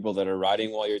of you people that are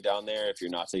riding while you're down there, if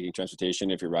you're not taking transportation,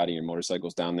 if you're riding your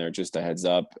motorcycles down there, just a heads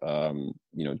up,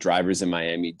 drivers in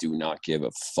Miami do not give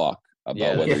a fuck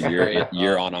about whether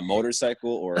you're on a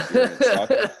motorcycle or if you're in a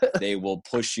truck. They will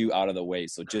push you out of the way.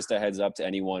 So just a heads up to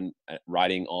anyone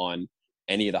riding on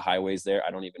any of the highways there.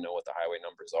 I don't even know what the highway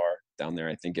numbers are down there.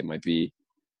 I think it might be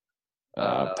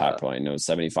Pat probably knows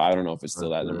 75. I don't know if it's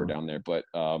still that number down there, but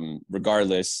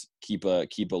regardless, keep a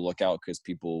lookout because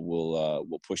people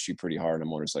will push you pretty hard on a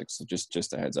motorcycle. So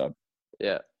just a heads up.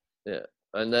 Yeah.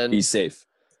 And then be safe.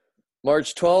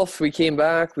 March 12th, we came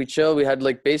back, we chilled. We had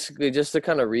basically just to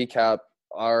kind of recap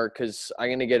because I'm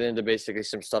going to get into basically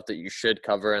some stuff that you should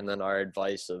cover and then our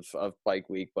advice of Bike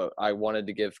Week. But I wanted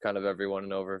to give kind of everyone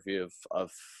an overview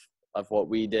of what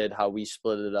we did, how we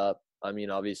split it up. I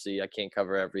mean, obviously I can't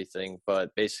cover everything,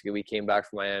 but basically we came back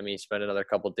from Miami, spent another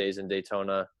couple of days in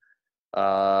Daytona.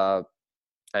 Guys,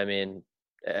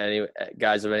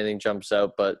 if anything jumps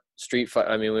out, but we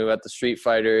were at the Street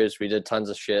Fighters. We did tons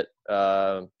of shit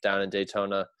down in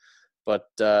Daytona. But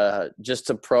just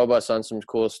to probe us on some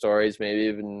cool stories, maybe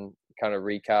even kind of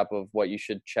recap of what you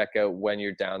should check out when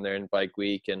you're down there in Bike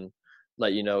Week and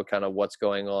let you know kind of what's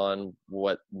going on,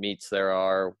 what meets there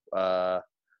are,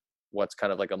 what's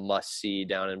kind of like a must-see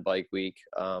down in Bike Week.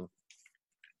 I'll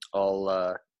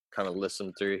kind of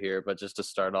listen through here. But just to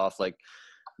start off,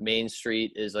 Main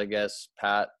Street is, I guess,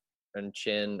 Pat and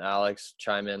Chin, Alex,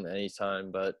 chime in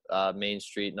anytime. But Main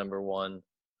Street, number one,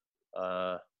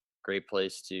 great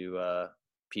place to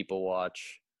people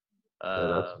watch.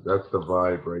 That's the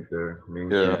vibe right there. Main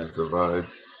Street is the vibe.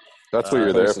 That's what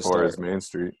you're there for, is Main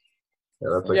Street.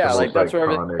 Yeah, that's where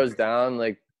everything goes down.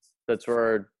 That's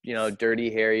where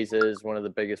Dirty Harry's is, one of the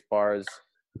biggest bars.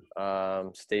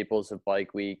 Staples of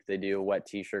Bike Week. They do a wet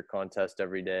T-shirt contest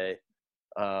every day.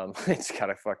 It's kind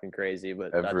of fucking crazy,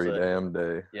 but every damn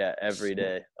day. Yeah, every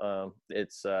day.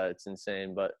 It's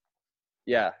insane, but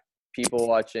yeah, people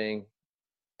watching,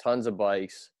 tons of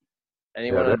bikes.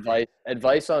 Anyone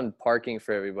advice on parking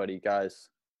for everybody, guys?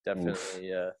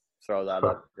 Definitely throw that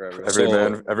up for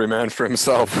everyone. Every man for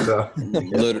himself.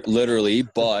 Literally,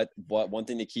 but one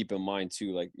thing to keep in mind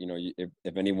too,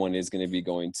 if anyone is going to be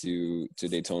going to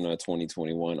Daytona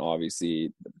 2021,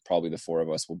 obviously probably the four of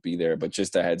us will be there. But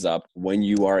just a heads up, when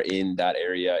you are in that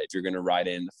area, if you're going to ride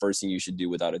in, the first thing you should do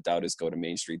without a doubt is go to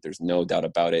Main Street. There's no doubt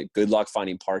about it. Good luck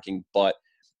finding parking, but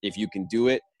if you can do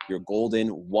it, you're golden.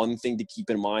 One thing to keep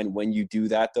in mind when you do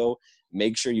that, though,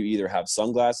 make sure you either have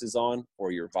sunglasses on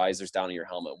or your visor's down on your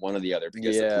helmet, one or the other,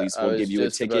 because the police will give you a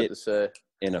ticket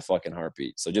in a fucking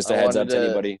heartbeat. So just a heads up to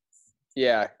anybody.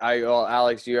 Yeah, well,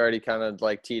 Alex, you already kind of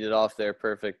like teed it off there,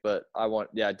 perfect. But I want,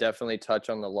 yeah, definitely touch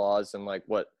on the laws and like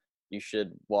what you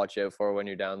should watch out for when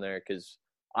you're down there, because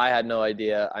I had no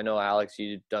idea. I know Alex,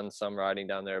 you've done some riding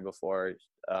down there before,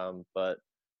 but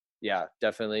yeah,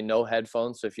 definitely no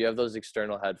headphones. So if you have those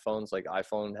external headphones, like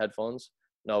iPhone headphones,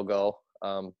 no go.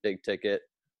 Big ticket.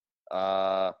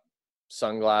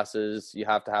 Sunglasses, you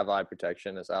have to have eye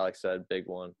protection, as Alex said, big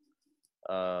one.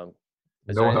 Um,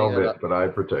 is there No anything that? helmet, but eye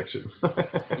protection.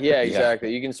 Yeah, Yeah.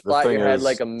 exactly. You can The splat thing your head is,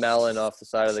 like a melon off the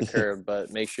side of the curb,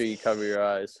 but make sure you cover your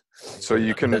eyes. so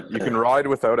you can ride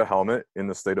without a helmet in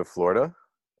the state of Florida,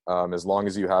 as long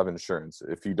as you have insurance.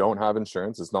 If you don't have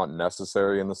insurance, it's not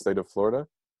necessary in the state of Florida,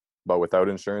 but without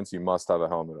insurance, you must have a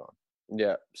helmet on.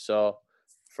 Yeah. So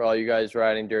for all you guys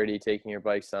riding dirty, taking your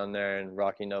bikes down there and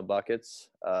rocking no buckets,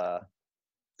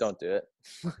 don't do it.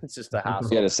 It's just a hassle.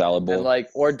 Get a salad bowl. And like,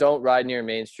 or don't ride near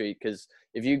Main Street, because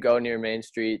if you go near Main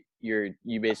Street, you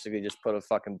basically just put a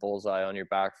fucking bullseye on your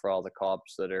back for all the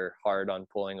cops that are hard on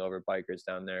pulling over bikers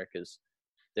down there, because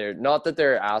they're not that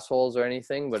they're assholes or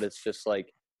anything, but it's just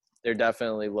like they're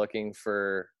definitely looking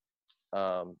for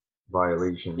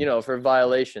Violation. for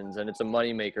violations, and it's a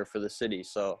moneymaker for the city.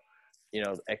 So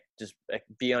just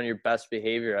be on your best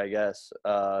behavior, I guess,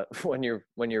 when you're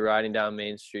riding down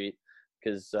Main Street,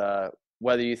 because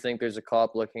whether you think there's a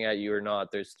cop looking at you or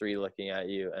not, there's 3 looking at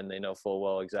you, and they know full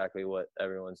well exactly what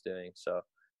everyone's doing. So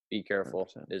be careful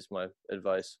 100%. is my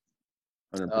advice.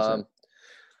 100%.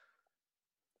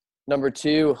 Number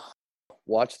 2,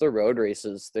 watch the road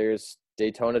races. There's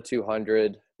Daytona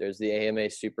 200. There's the AMA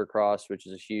Supercross, which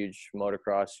is a huge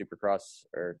motocross supercross,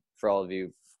 or for all of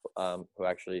you who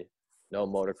actually know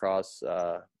motocross,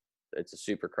 it's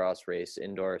a supercross race,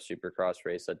 indoor supercross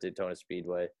race at Daytona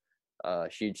Speedway.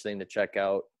 Huge thing to check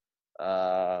out.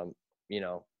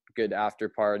 Good after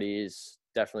parties,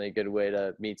 definitely a good way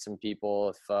to meet some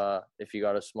people if you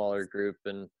got a smaller group,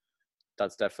 and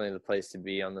that's definitely the place to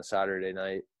be on the Saturday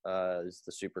night, is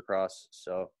the Supercross.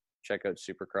 So check out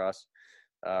Supercross.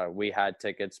 We had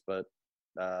tickets, but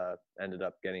ended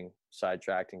up getting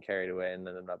sidetracked and carried away, and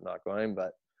ended up not going.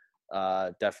 But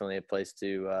definitely a place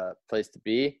to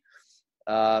be.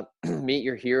 Meet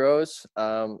your heroes,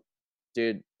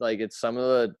 dude. Like, it's some of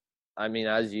the. I mean,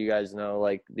 as you guys know,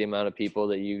 like the amount of people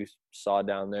that you saw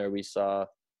down there. We saw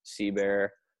Seabear,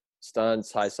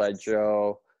 Stunts, High Side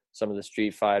Joe, some of the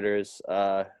Street Fighters.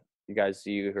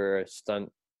 You who are stunt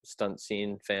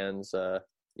scene fans,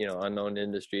 Unknown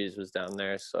Industries was down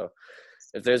there. So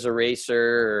if there's a racer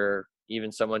or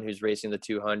even someone who's racing the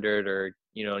 200, or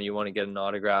you want to get an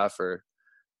autograph or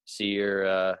see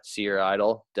your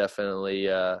idol, definitely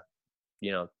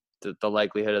the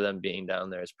likelihood of them being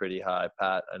down there is pretty high.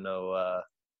 Pat, I know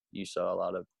you saw a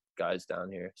lot of guys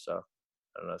down here, so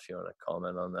I don't know if you want to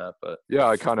comment on that. But Yeah,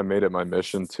 I kind of made it my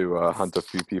mission to hunt a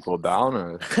few people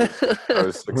down. I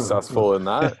was successful in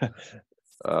that.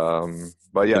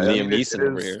 But yeah, Liam Neeson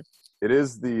over here. It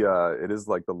is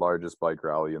like the largest bike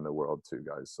rally in the world too,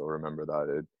 guys. So remember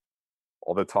that.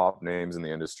 All the top names in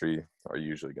the industry are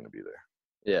usually going to be there.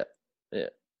 Yeah.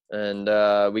 And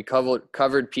we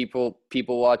covered people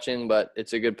watching, but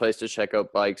it's a good place to check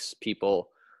out bikes, people,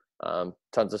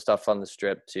 tons of stuff on the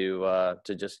strip to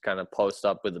just kind of post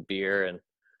up with a beer and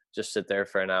just sit there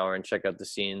for an hour and check out the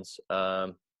scenes.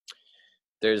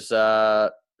 There's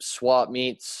swap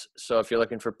meets. So if you're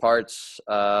looking for parts,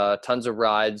 tons of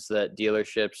rides that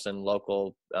dealerships and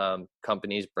local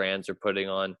companies, brands are putting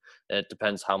on. And it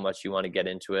depends how much you want to get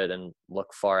into it and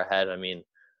look far ahead. I mean,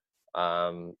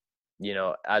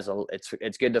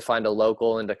 it's good to find a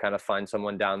local and to kind of find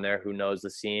someone down there who knows the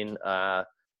scene.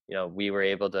 We were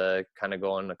able to kind of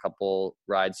go on a couple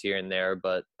rides here and there,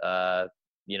 but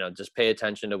just pay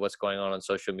attention to what's going on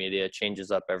social media. It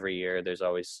changes up every year. There's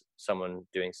always someone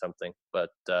doing something, but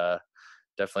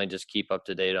definitely just keep up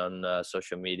to date on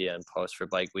social media and post for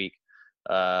Bike Week.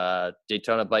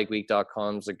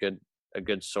 DaytonaBikeWeek.com is a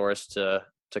good source to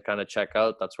kind of check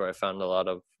out. That's where I found a lot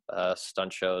of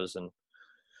stunt shows and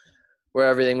where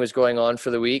everything was going on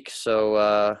for the week.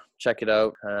 So check it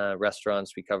out.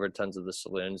 Restaurants, we covered tons of the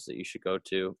saloons that you should go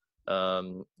to.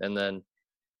 And then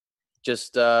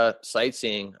just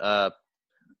sightseeing.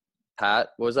 Pat,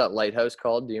 what was that lighthouse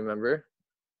called? Do you remember?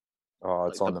 Oh,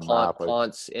 it's like on the map.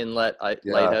 Ponce Inlet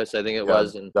Lighthouse, I think it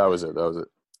was. And that was it.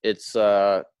 It's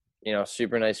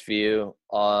super nice view.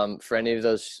 For any of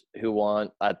those who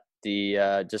want, at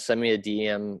the just send me a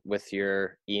DM with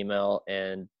your email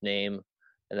and name,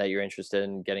 and that you're interested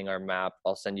in getting our map.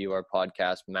 I'll send you our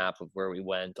podcast map of where we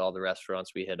went, all the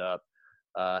restaurants we hit up,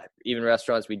 even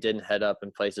restaurants we didn't hit up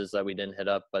and places that we didn't hit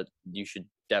up, but you should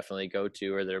definitely go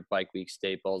to, or they're Bike Week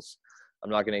staples. I'm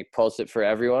not going to post it for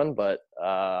everyone, but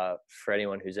for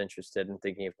anyone who's interested in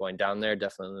thinking of going down there,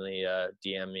 definitely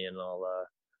DM me and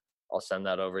I'll send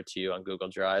that over to you on Google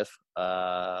Drive.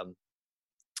 But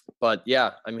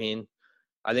yeah, I mean,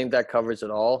 I think that covers it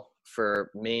all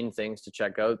for main things to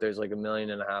check out. There's like 1.5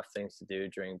 million things to do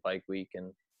during bike week.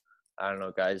 And I don't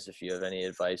know, guys, if you have any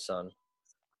advice on,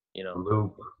 you know,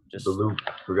 The loop.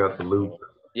 Forgot the loop.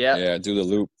 Yeah, do the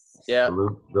loop. Yeah. The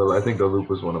loop. I think the loop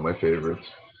was one of my favorites.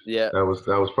 Yeah. That was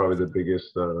probably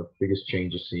the biggest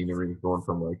change of scenery, going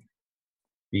from like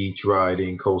beach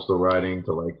riding, coastal riding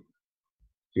to like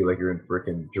feel like you're in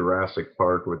freaking Jurassic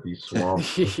Park with these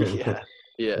swamps.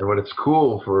 Yeah. And what it's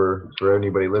cool for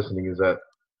anybody listening is that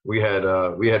we had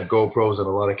GoPros and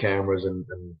a lot of cameras and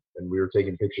we were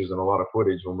taking pictures and a lot of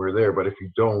footage when we were there. But if you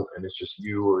don't, and it's just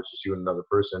you or it's just you and another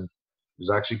person,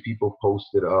 there's actually people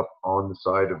posted up on the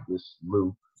side of this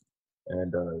loop.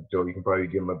 And Joe, you can probably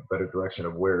give them a better direction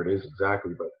of where it is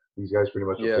exactly. But these guys pretty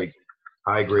much will take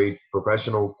high-grade,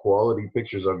 professional quality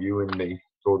pictures of you, and they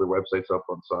throw their websites up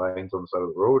on signs on the side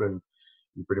of the road, and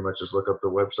you pretty much just look up the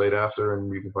website after,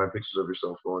 and you can find pictures of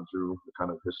yourself going through the kind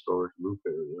of historic loop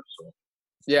area. So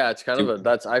yeah, it's kind of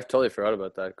I've totally forgot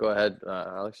about that. Go ahead,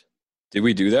 Alex. Did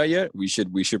we do that yet? We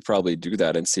should probably do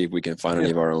that and see if we can find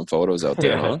any of our own photos out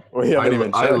there, huh? We haven't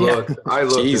even checked. I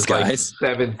looked. Jeez, It's like guys.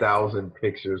 7,000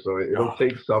 pictures, so it'll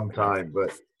take some time.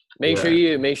 But make sure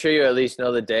you at least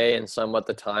know the day and somewhat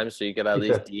the time, so you could at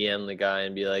least DM the guy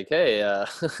and be like, hey,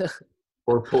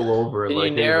 or pull over. Can and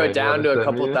you narrow it down to a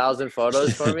couple thousand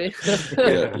photos for me?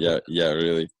 yeah,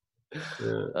 really.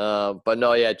 Yeah. But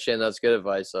no, yeah, Chin, that's good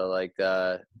advice. So like,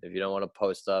 if you don't want to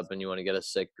post up and you want to get a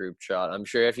sick group shot, I'm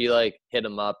sure if you like hit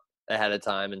them up ahead of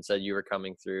time and said you were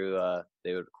coming through,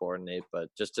 they would coordinate. But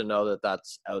just to know that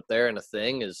that's out there and a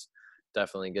thing is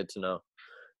definitely good to know.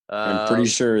 I'm pretty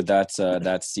sure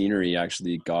that scenery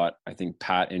actually got, I think,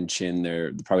 Pat and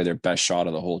Chin probably their best shot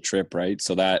of the whole trip, right?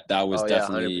 So that was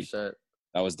definitely 100%.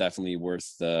 That was definitely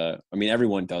worth the. I mean,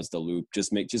 everyone does the loop.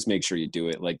 Just make sure you do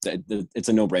it. Like it's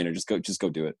a no-brainer. Just go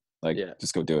do it. Like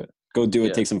just go do it. Go do it.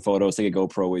 Yeah. Take some photos. Take a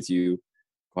GoPro with you.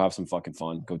 Go have some fucking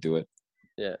fun. Go do it.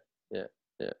 Yeah,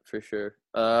 for sure.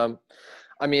 I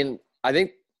mean, I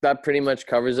think that pretty much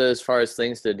covers it as far as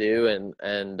things to do, and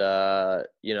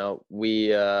you know,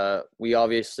 we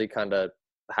obviously kind of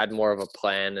had more of a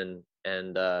plan,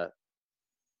 and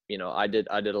you know, I did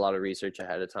a lot of research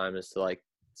ahead of time as to like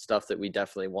stuff that we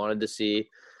definitely wanted to see,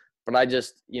 but I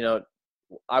just, you know,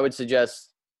 I would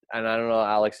suggest, and I don't know,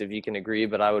 Alex, if you can agree,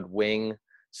 but I would wing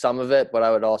some of it, but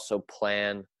I would also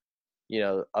plan, you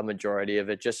know, a majority of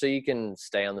it, just so you can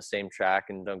stay on the same track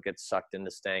and don't get sucked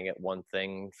into staying at one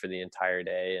thing for the entire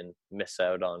day and miss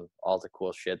out on all the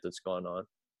cool shit that's going on.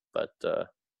 But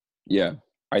yeah,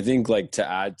 I think like to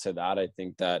add to that, I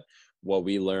think that what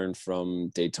we learned from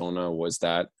Daytona was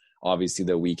that obviously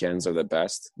the weekends are the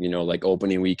best, you know, like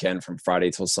opening weekend from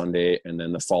Friday till Sunday, and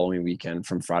then the following weekend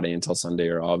from Friday until Sunday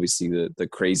are obviously the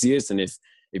craziest. And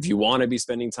if you want to be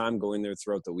spending time going there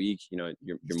throughout the week, you know,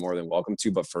 you're more than welcome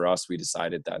to. But for us, we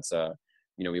decided that's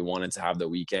you know, we wanted to have the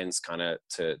weekends kind of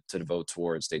to devote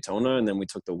towards Daytona, and then we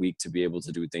took the week to be able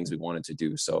to do things we wanted to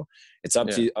do. So it's up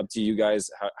to you guys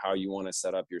how you want to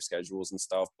set up your schedules and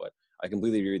stuff. But I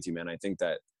completely agree with you, man. I think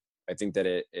that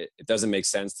it doesn't make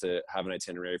sense to have an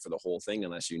itinerary for the whole thing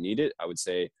unless you need it. I would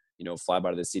say, you know, fly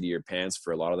by the seat of your pants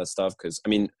for a lot of that stuff. Cause I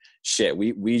mean, shit,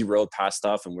 we rode past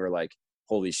stuff and we were like,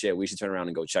 holy shit, we should turn around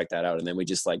and go check that out. And then we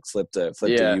just like flipped a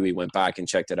UE, went back and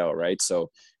checked it out. Right. So,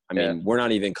 I mean, we're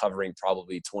not even covering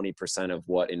probably 20% of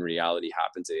what in reality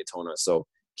happens at Daytona. So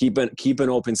keep an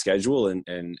open schedule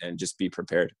and just be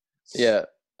prepared. Yeah.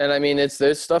 And I mean,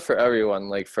 there's stuff for everyone.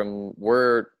 Like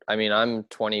I'm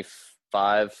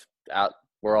 25 out.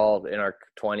 We're all in our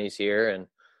 20s here. And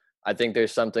I think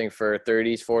there's something for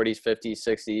 30s, 40s, 50s,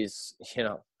 60s, you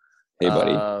know. Hey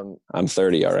buddy, I'm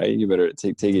 30. All right. You better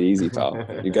take it easy, pal.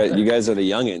 You guys are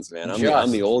the youngins, man.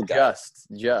 I'm the old guy.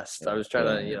 Just, I was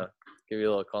trying to, you know, give you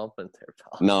a little compliment there,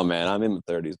 pal. No, man, I'm in my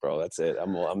 30s, bro. That's it.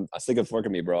 I'm sick of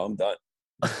working me, bro. I'm done.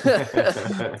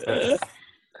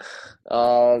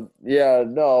 Yeah,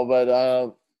 no,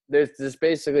 but there's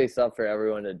basically stuff for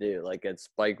everyone to do. Like it's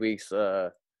bike weeks,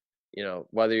 you know,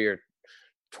 whether you're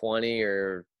 20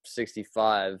 or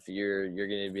 65, you're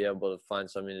going to be able to find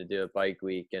something to do at bike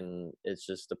week, and it's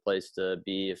just a place to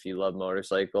be if you love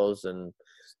motorcycles and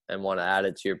want to add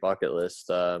it to your bucket list.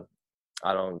 I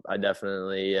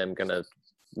definitely am going to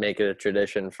make it a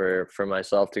tradition for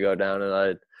myself to go down, and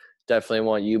I definitely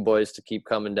want you boys to keep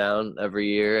coming down every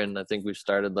year. And I think we've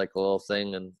started like a little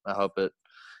thing, and I hope it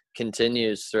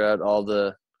continues throughout all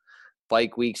the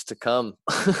bike weeks to come.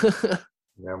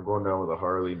 Yeah, I'm going down with a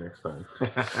Harley next time.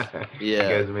 Yeah.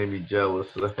 You guys made me jealous,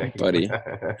 buddy.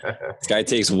 This guy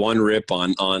takes one rip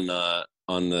on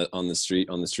the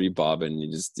street, Bob, and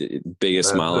you just biggest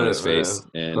That's smile on his it, face,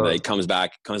 man. and So- he comes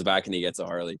back and he gets a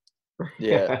Harley.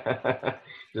 Yeah.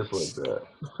 Just like that.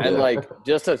 And like,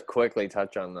 just to quickly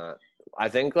touch on that, I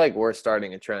think like we're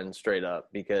starting a trend straight up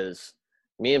because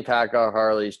me and Pat got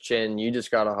Harleys. Chin, you just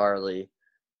got a Harley.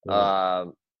 Yeah.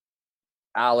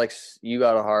 Alex, you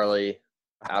got a Harley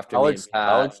after Alex, me and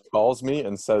Pat. Alex calls me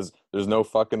and says, "There's no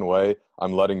fucking way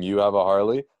I'm letting you have a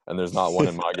Harley, and there's not one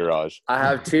in my garage." I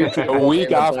have two people A week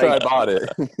in the after I bike- bought it.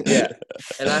 Yeah.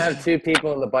 And I have two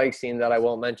people in the bike scene that I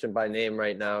won't mention by name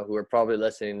right now who are probably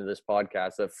listening to this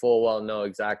podcast that full well know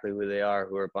exactly who they are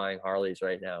who are buying Harleys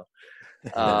right now.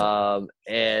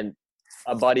 And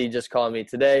a buddy just called me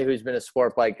today who's been a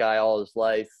sport bike guy all his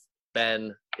life.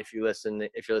 Ben, if you're listening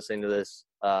to this,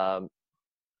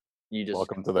 you just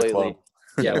Welcome to the club.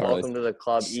 Yeah, welcome to the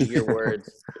club. Eat your words.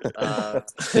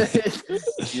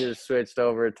 You just switched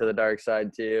over to the dark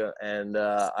side too, and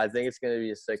I think it's going to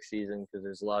be a sick season because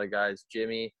there's a lot of guys.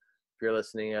 Jimmy, if you're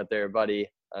listening out there, buddy,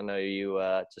 I know you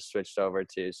just switched over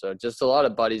too. So just a lot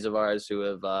of buddies of ours who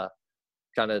have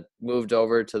kind of moved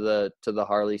over to the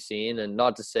Harley scene, and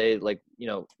not to say like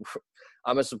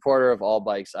I'm a supporter of all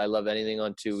bikes. I love anything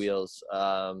on two wheels.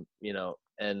 And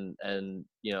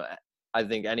I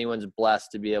think anyone's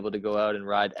blessed to be able to go out and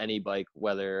ride any bike,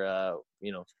 whether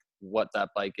what that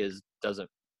bike is doesn't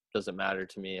matter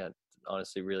to me. I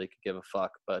honestly really could give a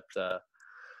fuck, but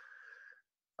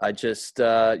I just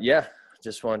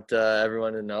want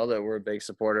everyone to know that we're a big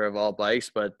supporter of all bikes,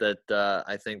 but that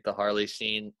I think the Harley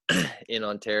scene in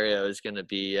Ontario is going to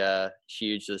be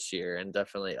huge this year and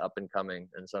definitely up and coming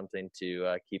and something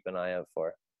to keep an eye out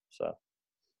for. So.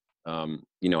 I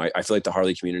feel like the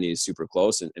Harley community is super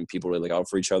close and people really look out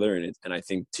for each other. And I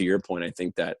think to your point, I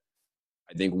think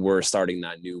we're starting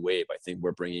that new wave. I think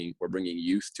we're bringing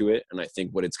youth to it. And I think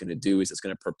what it's going to do is it's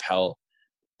going to propel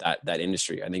that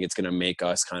industry. I think it's going to make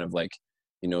us kind of like,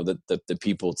 the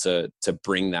people to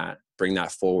bring that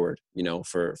forward,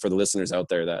 for the listeners out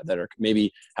there that are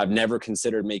maybe have never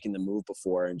considered making the move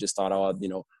before and just thought,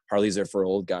 Harleys are for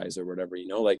old guys or whatever,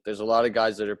 like there's a lot of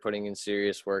guys that are putting in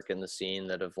serious work in the scene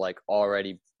that have like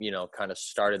already, kind of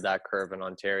started that curve in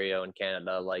Ontario and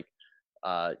Canada. Like,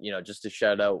 just to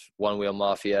shout out One Wheel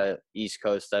Mafia, East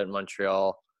Coast out in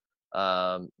Montreal,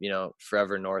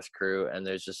 Forever North Crew. And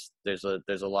there's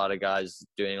a lot of guys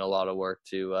doing a lot of work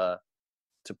to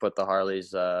put the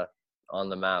Harleys on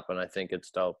the map, and I think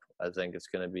it's dope. I think it's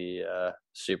going to be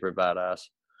super badass.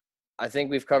 I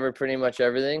think we've covered pretty much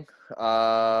everything.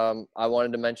 I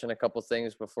wanted to mention a couple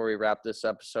things before we wrap this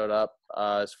episode up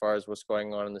as far as what's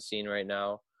going on in the scene right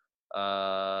now.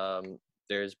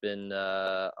 There's been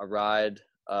a ride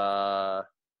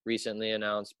recently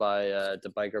announced by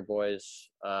the Biker Boys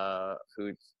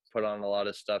who put on a lot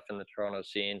of stuff in the Toronto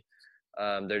scene.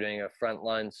 They're doing a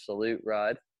frontline salute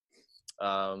ride.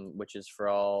 Which is for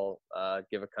all,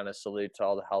 give a kind of salute to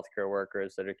all the healthcare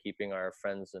workers that are keeping our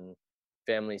friends and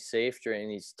families safe during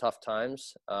these tough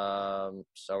times.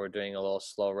 So we're doing a little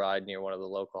slow ride near one of the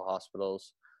local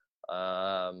hospitals.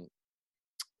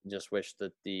 Just wish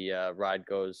that the ride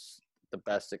goes the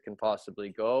best it can possibly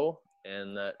go,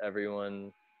 and that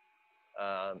everyone,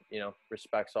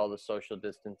 respects all the social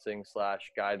distancing /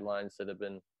 guidelines that have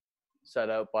been set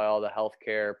out by all the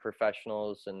healthcare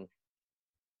professionals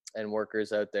and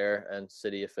workers out there and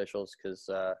city officials, because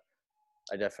I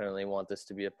definitely want this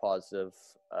to be a positive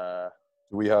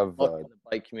We have look in the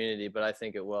bike community, but I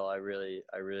think it will. I really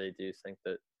do think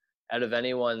that out of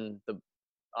anyone,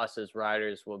 us as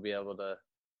riders will be able to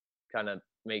kind of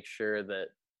make sure that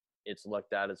it's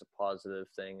looked at as a positive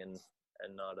thing and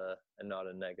not a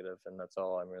negative. And that's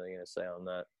all I'm really going to say on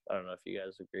that. I don't know if you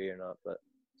guys agree or not, but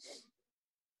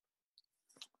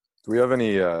do we have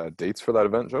any dates for that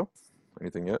event, Joe?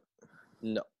 Anything yet?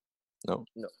 No. No.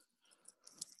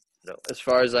 As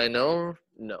far as I know,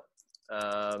 no.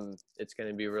 It's going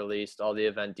to be released. All the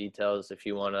event details. If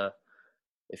you want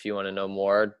to know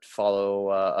more, follow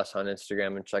us on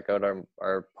Instagram and check out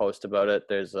our post about it.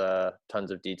 There's tons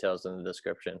of details in the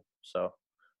description. So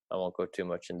I won't go too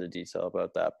much into detail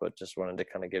about that, but just wanted to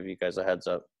kind of give you guys a heads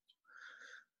up.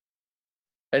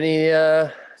 Any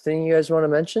thing you guys want to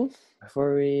mention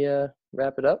before we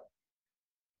wrap it up?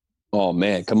 Oh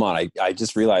man, come on. I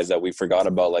just realized that we forgot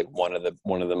about like one of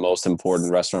the most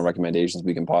important restaurant recommendations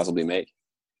we can possibly make.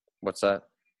 What's that?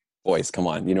 Boys, come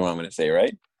on. You know what I'm going to say,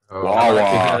 right? Oh.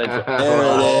 Wawa.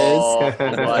 Oh,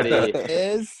 buddy. It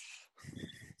is.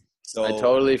 So I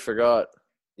totally forgot.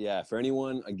 Yeah, for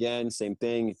anyone, again, same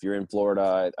thing. If you're in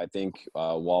Florida, I think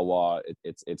Wawa,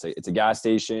 it's a gas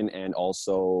station and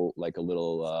also like a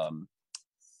little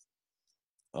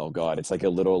oh god, it's like a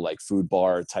little like food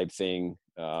bar type thing.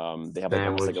 They have like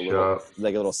almost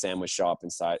like a little sandwich shop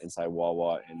inside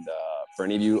Wawa. And for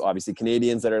any of you, obviously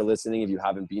Canadians that are listening, if you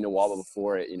haven't been to Wawa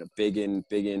before, you know, big in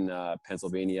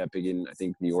Pennsylvania, big in I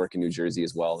think New York and New Jersey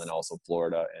as well, and also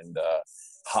Florida. And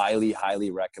highly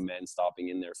recommend stopping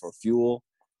in there for fuel.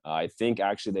 I think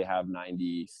actually they have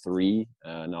 93,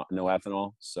 no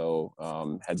ethanol. So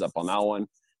heads up on that one.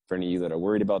 For any of you that are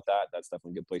worried about that, that's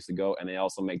definitely a good place to go. And they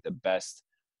also make the best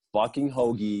fucking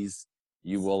hoagies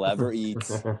you will ever eat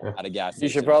at a gas station. You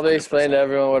should probably 100%. explain to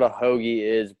everyone what a hoagie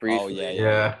is briefly. Oh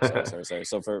yeah. Sorry.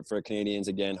 So for Canadians,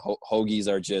 again, hoagies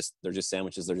are they're just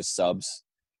sandwiches. They're just subs.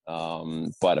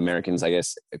 But Americans, I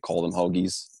guess, call them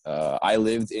hoagies. I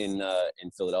lived in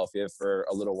Philadelphia for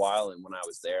a little while, and when I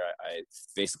was there, I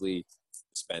basically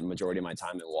spent majority of my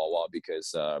time in Wawa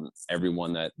because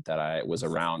everyone that I was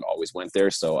around always went there.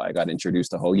 So I got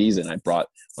introduced to hoagies, and I brought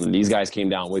when these guys came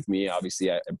down with me.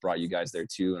 Obviously, I brought you guys there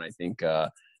too, and I think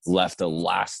left a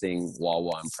lasting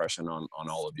Wawa impression on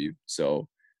all of you. So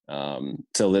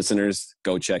to listeners,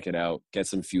 go check it out. Get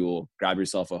some fuel. Grab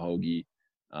yourself a hoagie.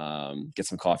 Get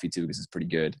some coffee too because it's pretty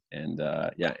good. And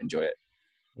yeah, enjoy it.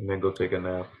 And then go take a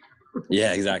nap.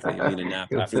 Yeah, exactly. You need a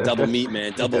nap after double meat,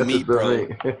 man. Double meat, bro.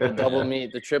 The double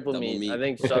meat, the triple meat. I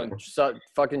think some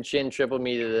fucking Chin triple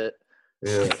meated it.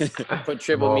 Yeah. Put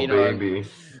triple Small meat baby. on.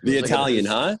 The Like Italian,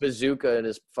 huh? Bazooka in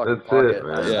his fucking That's pocket, it,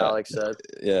 man. as Yeah. Alex said.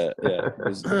 Yeah.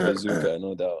 Bazooka,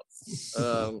 no doubt.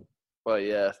 But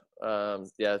yeah,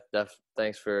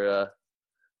 thanks for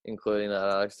including that,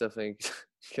 Alex. Definitely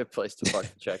good place to fucking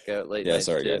check out late night. Yeah,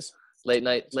 sorry shit. guys. Late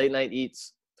night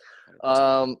eats.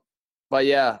 But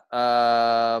yeah,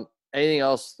 anything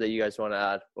else that you guys want to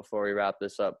add before we wrap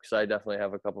this up? Because I definitely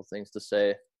have a couple things to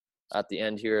say at the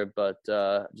end here, but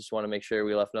just want to make sure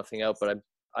we left nothing out. But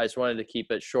I just wanted to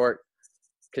keep it short,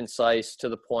 concise, to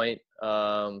the point.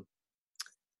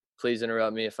 Please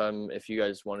interrupt me if you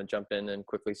guys want to jump in and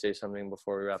quickly say something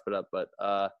before we wrap it up. But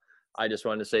I just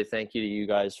wanted to say thank you to you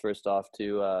guys first off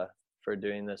for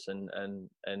doing this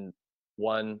and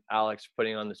one, Alex,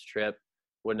 putting on this trip.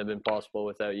 Wouldn't have been possible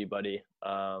without you, buddy.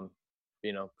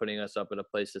 You know, putting us up at a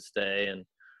place to stay, and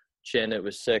Chin, it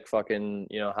was sick fucking,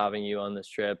 you know, having you on this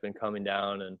trip and coming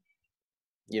down, and,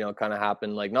 you know, kind of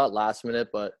happened like not last minute,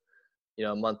 but, you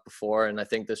know, a month before. And I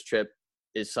think this trip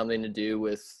is something to do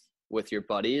with your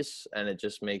buddies, and it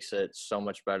just makes it so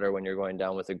much better when you're going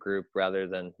down with a group rather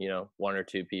than, you know, one or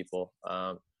two people.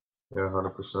 Yeah,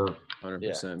 100%.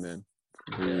 100%, man.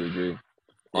 Completely agree.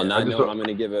 Yeah, On that note, I'm going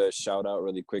to give a shout out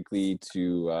really quickly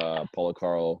to Paula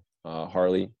Carl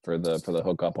Harley for the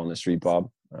hookup on the Street Bob.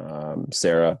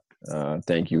 Sarah,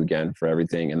 thank you again for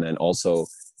everything. And then also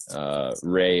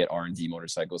Ray at R&D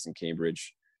Motorcycles in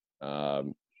Cambridge.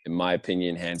 In my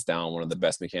opinion, hands down, one of the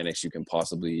best mechanics you can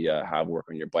possibly have work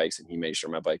on your bikes. And he made sure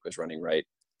my bike was running right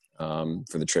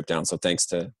for the trip down. So thanks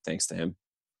to him.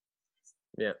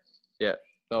 Yeah.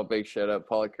 No, big shout out.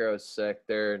 Polycaro is sick.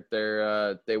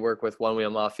 They work with One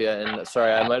Wheel Mafia, and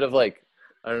sorry, I might have I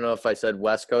don't know if I said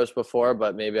West Coast before,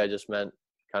 but maybe I just meant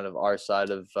kind of our side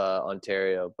of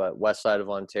Ontario, but west side of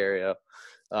Ontario.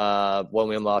 One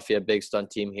Wheel Mafia, big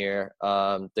stunt team here.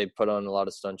 They put on a lot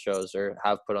of stunt shows, or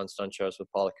have put on stunt shows with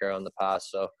Polycaro in the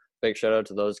past. So big shout out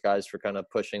to those guys for kind of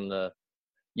pushing the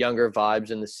younger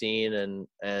vibes in the scene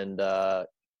and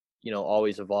you know,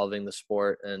 always evolving the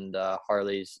sport and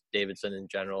Harley's Davidson in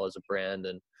general as a brand,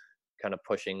 and kind of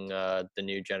pushing the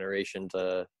new generation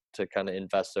to kind of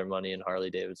invest their money in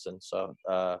Harley Davidson. So,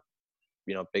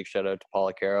 you know, big shout out to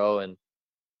Polycaro, and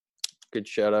good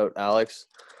shout out, Alex.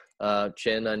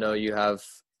 Chin, I know you have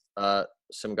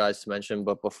some guys to mention,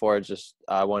 but before,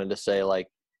 I wanted to say, like,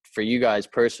 for you guys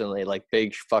personally, like,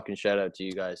 big fucking shout out to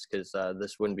you guys, because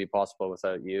this wouldn't be possible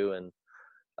without you. And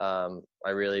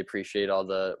I really appreciate all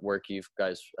the work you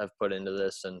guys have put into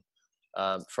this. And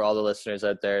for all the listeners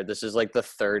out there, this is like the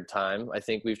third time I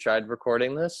think we've tried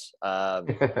recording this.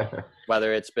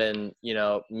 Whether it's been, you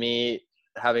know, me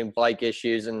having bike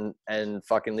issues and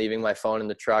fucking leaving my phone in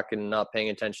the truck and not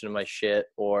paying attention to my shit,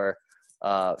 or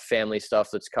family stuff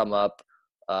that's come up.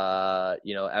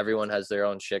 You know, everyone has their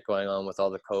own shit going on with all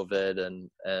the COVID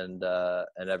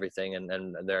and everything,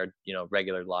 and their, you know,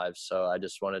 regular lives. So I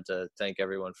just wanted to thank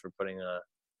everyone for putting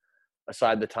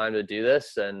aside the time to do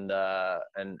this and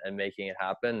making it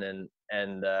happen.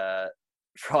 And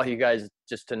for all you guys,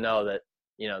 just to know that,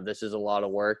 you know, this is a lot of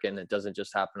work and it doesn't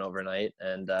just happen overnight.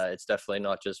 And it's definitely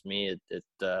not just me.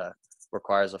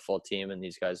 requires a full team, and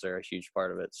these guys are a huge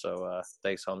part of it. So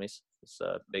thanks, homies. It's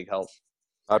a big help.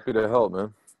 Happy to help,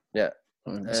 man. Yeah.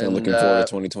 So looking forward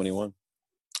to 2021.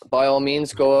 By all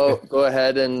means, go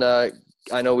ahead and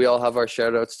I know we all have our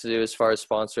shout outs to do as far as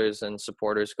sponsors and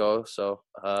supporters go. So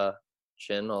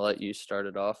Chin, I'll let you start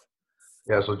it off.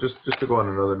 Yeah, so just to go on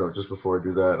another note, just before I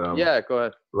do that, Yeah, go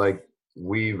ahead. like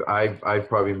I've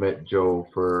probably met Joe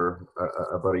for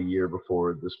about a year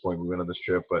before this point. We went on this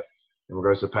trip, but in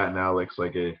regards to Pat and Alex,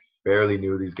 like I barely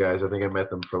knew these guys. I think I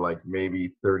met them for like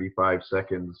maybe 35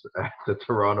 seconds at the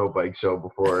Toronto bike show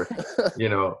before,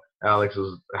 Alex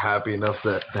was happy enough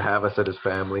to have us at his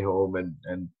family home.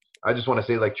 And I just want to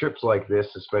say, like, trips like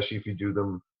this, especially if you do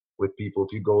them with people,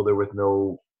 if you go there with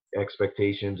no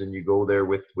expectations and you go there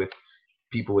with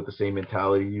people with the same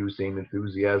mentality you, same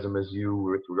enthusiasm as you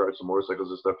with regards to motorcycles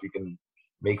and stuff, you can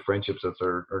make friendships that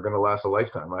are going to last a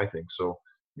lifetime, I think. So,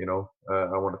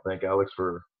 I want to thank Alex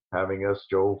for having us,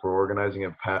 Joe for organizing,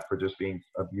 and Pat for just being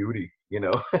a beauty,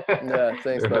 Yeah,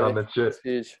 thanks, buddy. on the shit.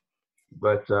 Huge.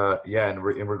 But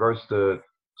in regards to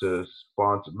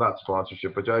not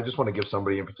sponsorship, but I just want to give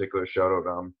somebody in particular a shout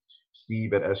out.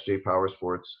 Steve at SJ Power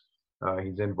Sports.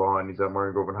 He's in Vaughan. He's at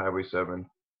Martin Grove on Highway 7.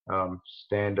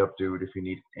 Stand up, dude. If you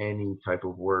need any type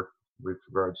of work with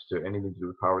regards to anything to do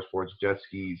with power sports, jet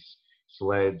skis,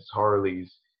 sleds,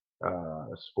 Harleys,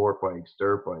 sport bikes,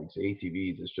 dirt bikes,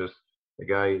 ATVs, it's just, the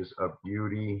guy is a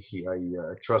beauty.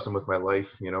 I trust him with my life.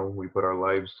 We put our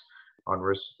lives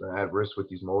at risk with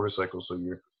these motorcycles. So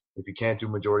if you can't do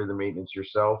majority of the maintenance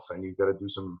yourself and you've got to do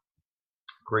some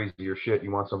crazier shit, you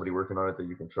want somebody working on it that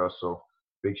you can trust. So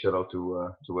big shout out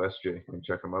to SJ, and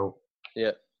check him out.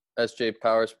 Yeah, SJ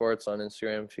Power Sports on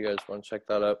Instagram if you guys want to check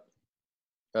that out.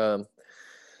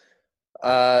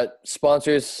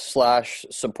 Sponsors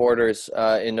 / supporters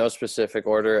in no specific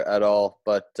order at all,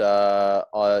 but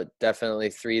definitely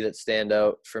 3 that stand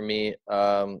out for me,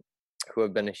 who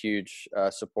have been a huge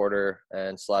supporter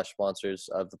and / sponsors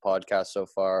of the podcast so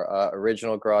far.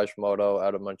 Original Garage Moto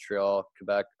out of Montreal,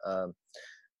 Quebec.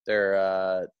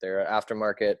 They're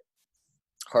aftermarket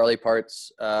Harley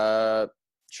parts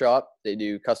shop. They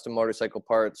do custom motorcycle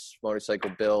parts,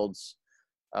 motorcycle builds.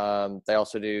 They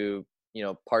also do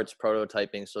parts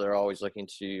prototyping, so they're always looking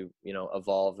to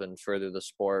evolve and further the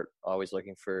sport, always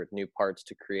looking for new parts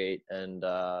to create and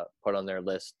put on their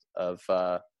list of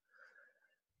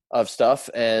stuff.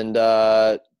 And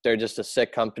they're just a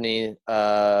sick company.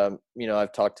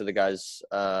 I've talked to the guys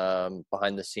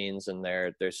behind the scenes, and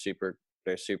they're super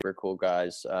cool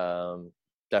guys.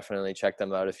 Definitely check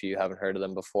them out if you haven't heard of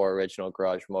them before. Original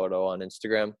Garage Moto on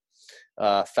Instagram.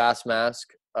 Fast Mask,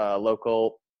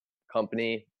 local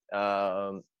company.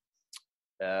 I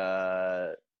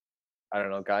don't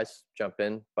know, guys, jump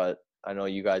in, but I know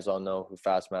you guys all know who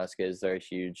Fast Mask is. They're a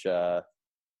huge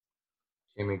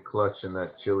Jimmy Clutch and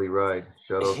that chilly ride.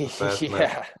 Shout out to Fast yeah.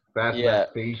 Mask. Fast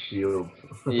Mask face shields.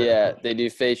 Yeah, they do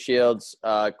face shields,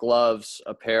 gloves,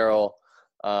 apparel,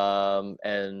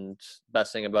 and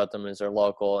best thing about them is they're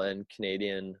local and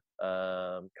Canadian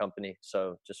company.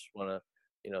 So just want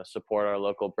to support our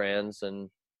local brands and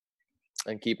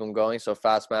keep them going. So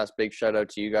Fast Mask, big shout out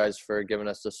to you guys for giving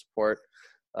us the support.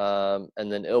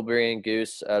 And then Ilbury and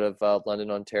Goose out of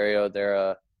London, Ontario. They're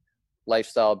a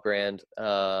lifestyle brand.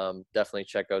 Definitely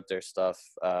check out their stuff,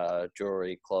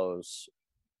 jewelry, clothes,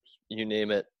 you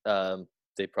name it.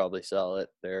 They probably sell it.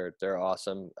 They're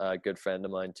awesome. Good friend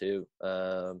of mine too.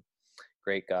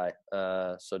 Great guy.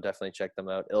 So definitely check them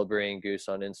out. Ilbury and Goose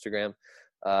on Instagram.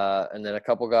 And then a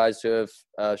couple guys who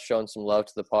have shown some love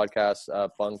to the podcast.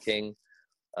 Bung King,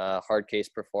 Hard Case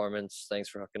Performance. Thanks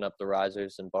for hooking up the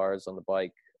risers and bars on the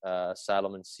bike.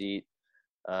 Saddleman Seat,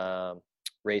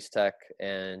 Race Tech,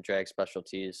 and Drag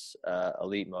Specialties,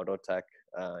 Elite Moto Tech.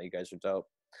 You guys are dope.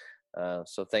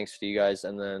 So thanks to you guys.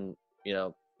 And then,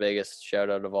 biggest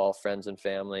shout out of all, friends and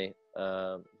family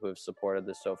who have supported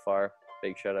this so far.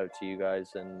 Big shout out to you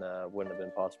guys, and wouldn't have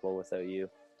been possible without you.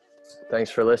 Thanks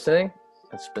for listening.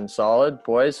 It's been solid,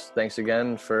 boys. Thanks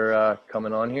again for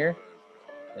coming on here.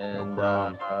 And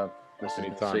listen,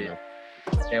 Anytime,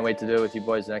 can't wait to do it with you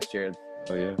boys next year.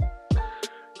 Oh yeah.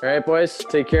 All right, boys.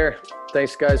 Take care.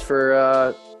 Thanks, guys,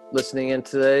 for listening in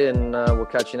today, and we'll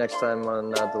catch you next time on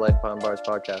the Life Behind Bars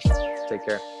podcast. Take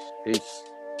care. Peace.